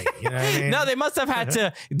feeling. You know what I mean? No, they must have had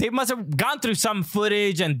to. They must have gone through some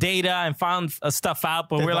footage and data and found stuff out.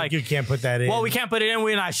 But we're like, you can't put that in. well, we can't put it in.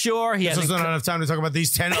 We're not sure. He This hasn't wasn't enough time to talk about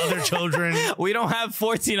these 10 other children. We don't have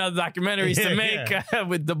 14 other documentaries to make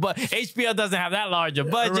with the HBO doesn't have that large a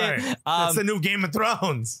budget. Right. That's the new Game of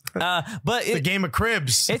Thrones. But the Game of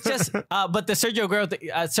Cribs. It's just, but the Sergio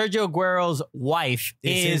Aguero's wife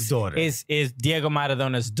is his daughter. Is Diego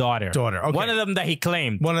Maradona's daughter. Okay. One of them that he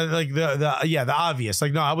claimed. One of the obvious.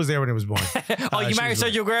 Like, no, I was there when he was born. Oh, you married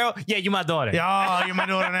Sergio Aguero? Yeah, you my daughter. Yeah, oh, you're my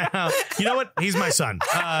daughter now. You know what? He's my son.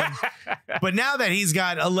 But now that he's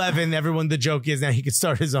got 11, everyone, the joke is now he could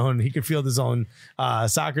start his own. He could field his own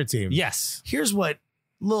soccer team. Yes. Here's what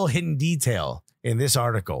little hidden detail in this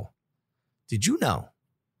article. Did you know?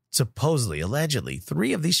 Supposedly, allegedly,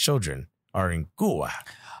 3 of these children are in Cuba.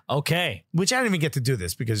 Okay. Which I didn't even get to do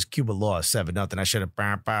this because Cuba lost 7-0. I should have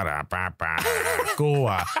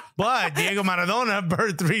Cuba. But Diego Maradona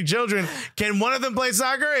birthed 3 children. Can one of them play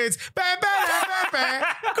soccer? It's Cuba.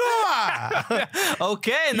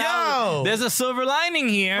 Okay. Now there's a silver lining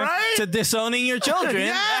here to disowning your children.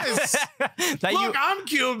 Yes. Look, I'm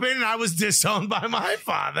Cuban and I was disowned by my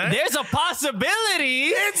father. There's a possibility.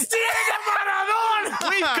 It's Diego Maradona.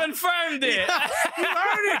 We've confirmed it. You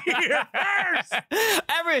heard it here first.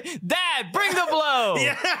 Dad, bring the blow.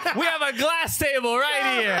 Yeah. We have a glass table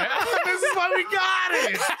right here. This is why we got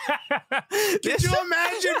it. Could you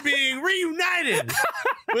imagine being reunited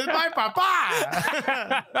with my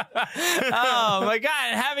papa? Oh my God,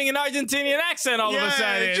 and having an Argentinian accent all of a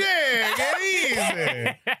sudden.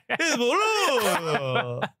 Che, it's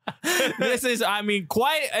boludo. This is, I mean,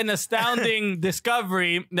 quite an astounding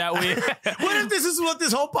discovery that we. What if this is what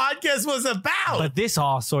this whole podcast was about? But this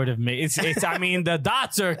all sort of makes it's. I mean, the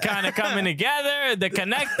dots are kind of coming together. The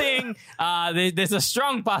connecting. There's a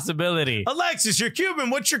strong possibility. Alexis, you're Cuban.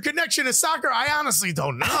 What's your connection to soccer? I honestly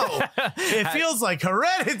don't know. It feels like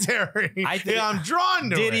hereditary. I'm drawn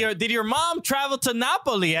to it. Did your mom travel to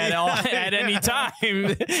Napoli at any time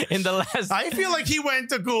in the last? I feel like he went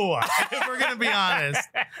to Cuba. If we're gonna be honest,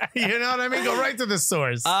 you know what I mean. Go right to the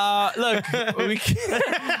source. Look,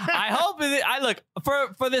 I hope. Look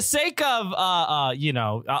for the sake of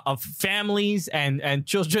of families and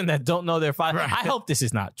children that don't know their father. Right. I hope this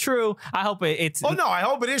is not true. I hope it's. Oh no, I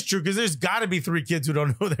hope it is true because there's got to be 3 kids who don't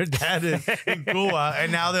know who their dad is in Cuba,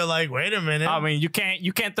 and now they're like, wait a minute. I mean, you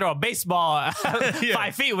can't throw a baseball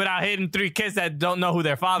 5 feet without hitting 3 kids that don't know who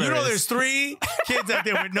their father is. You know, there's 3 kids out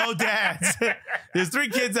there with no dads. There's 3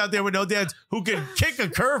 kids out there with no dads who can kick a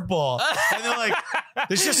curveball, and they're like,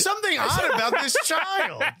 there's just something odd about this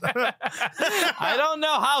child. I don't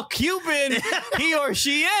know how Cuban he or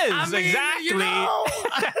she is. I mean, exactly. You know.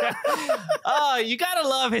 Oh, you gotta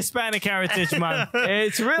love Hispanic Heritage Month.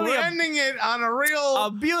 It's really we're ending it on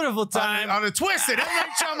a beautiful time on a twist. It M. Night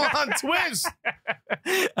Shyamalan twist.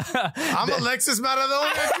 I'm Alexis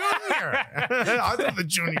Maradona Jr. I threw the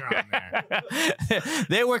junior on there.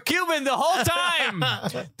 They were Cuban the whole time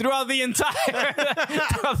throughout the entire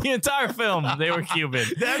film. They were Cuban.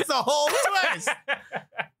 That's the whole twist.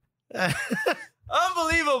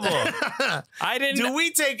 Unbelievable. Unbelievable. I didn't. Do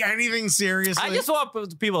we take anything seriously? I just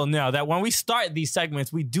want people to know that when we start these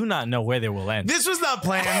segments, we do not know where they will end. This was not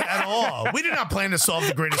planned at all. We did not plan to solve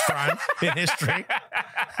the greatest crime in history.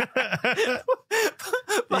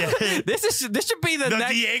 This should be the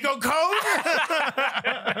next Diego Code.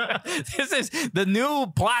 This is the new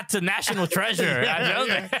plot to National Treasure.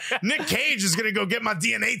 Nick Cage is gonna go get my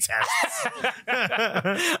DNA tests.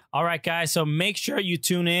 All right, guys. So make sure you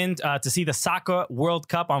tune in to see the Soccer World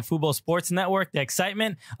Cup on Fubo Sports Network. The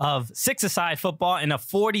excitement of six-a-side football in a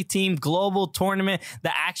 40-team global tournament.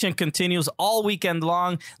 The action continues all weekend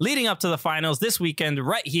long, leading up to the finals this weekend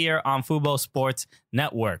right here on Fubo Sports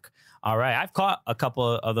Network. All right. I've caught a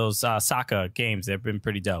couple of those soccer games. They've been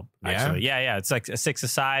pretty dope, actually. Yeah. It's like a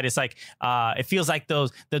six-a-side. It's like, it feels like the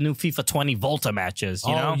new FIFA 20 Volta matches,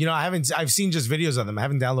 you know? I've seen just videos of them. I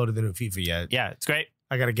haven't downloaded the new FIFA yet. Yeah, it's great.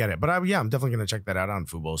 I got to get it. But I'm definitely going to check that out on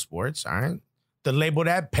Fubo Sports. All right. The label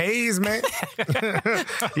that pays, man.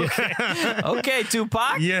 Okay,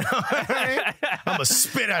 Tupac. You know what I mean? I'm going to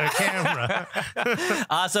spit out a camera.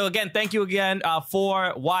 So again, thank you again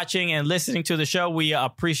for watching and listening to the show. We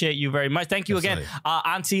appreciate you very much. Thank you again,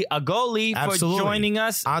 Ansi Agolli, for joining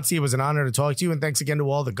us. Ansi, it was an honor to talk to you. And thanks again to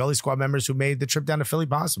all the Gully Squad members who made the trip down to Philly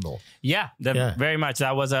possible. Yeah, very much.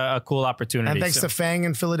 That was a cool opportunity. And thanks to Fang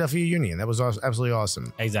and Philadelphia Union. That was absolutely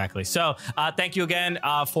awesome. Exactly. So thank you again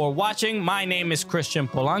for watching. My name is Christian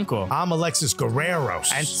Polanco. I'm Alexis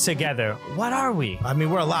Guerreros. And together, what are we? I mean,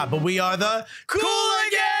 we're a lot, but we are the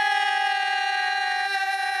Cooligans!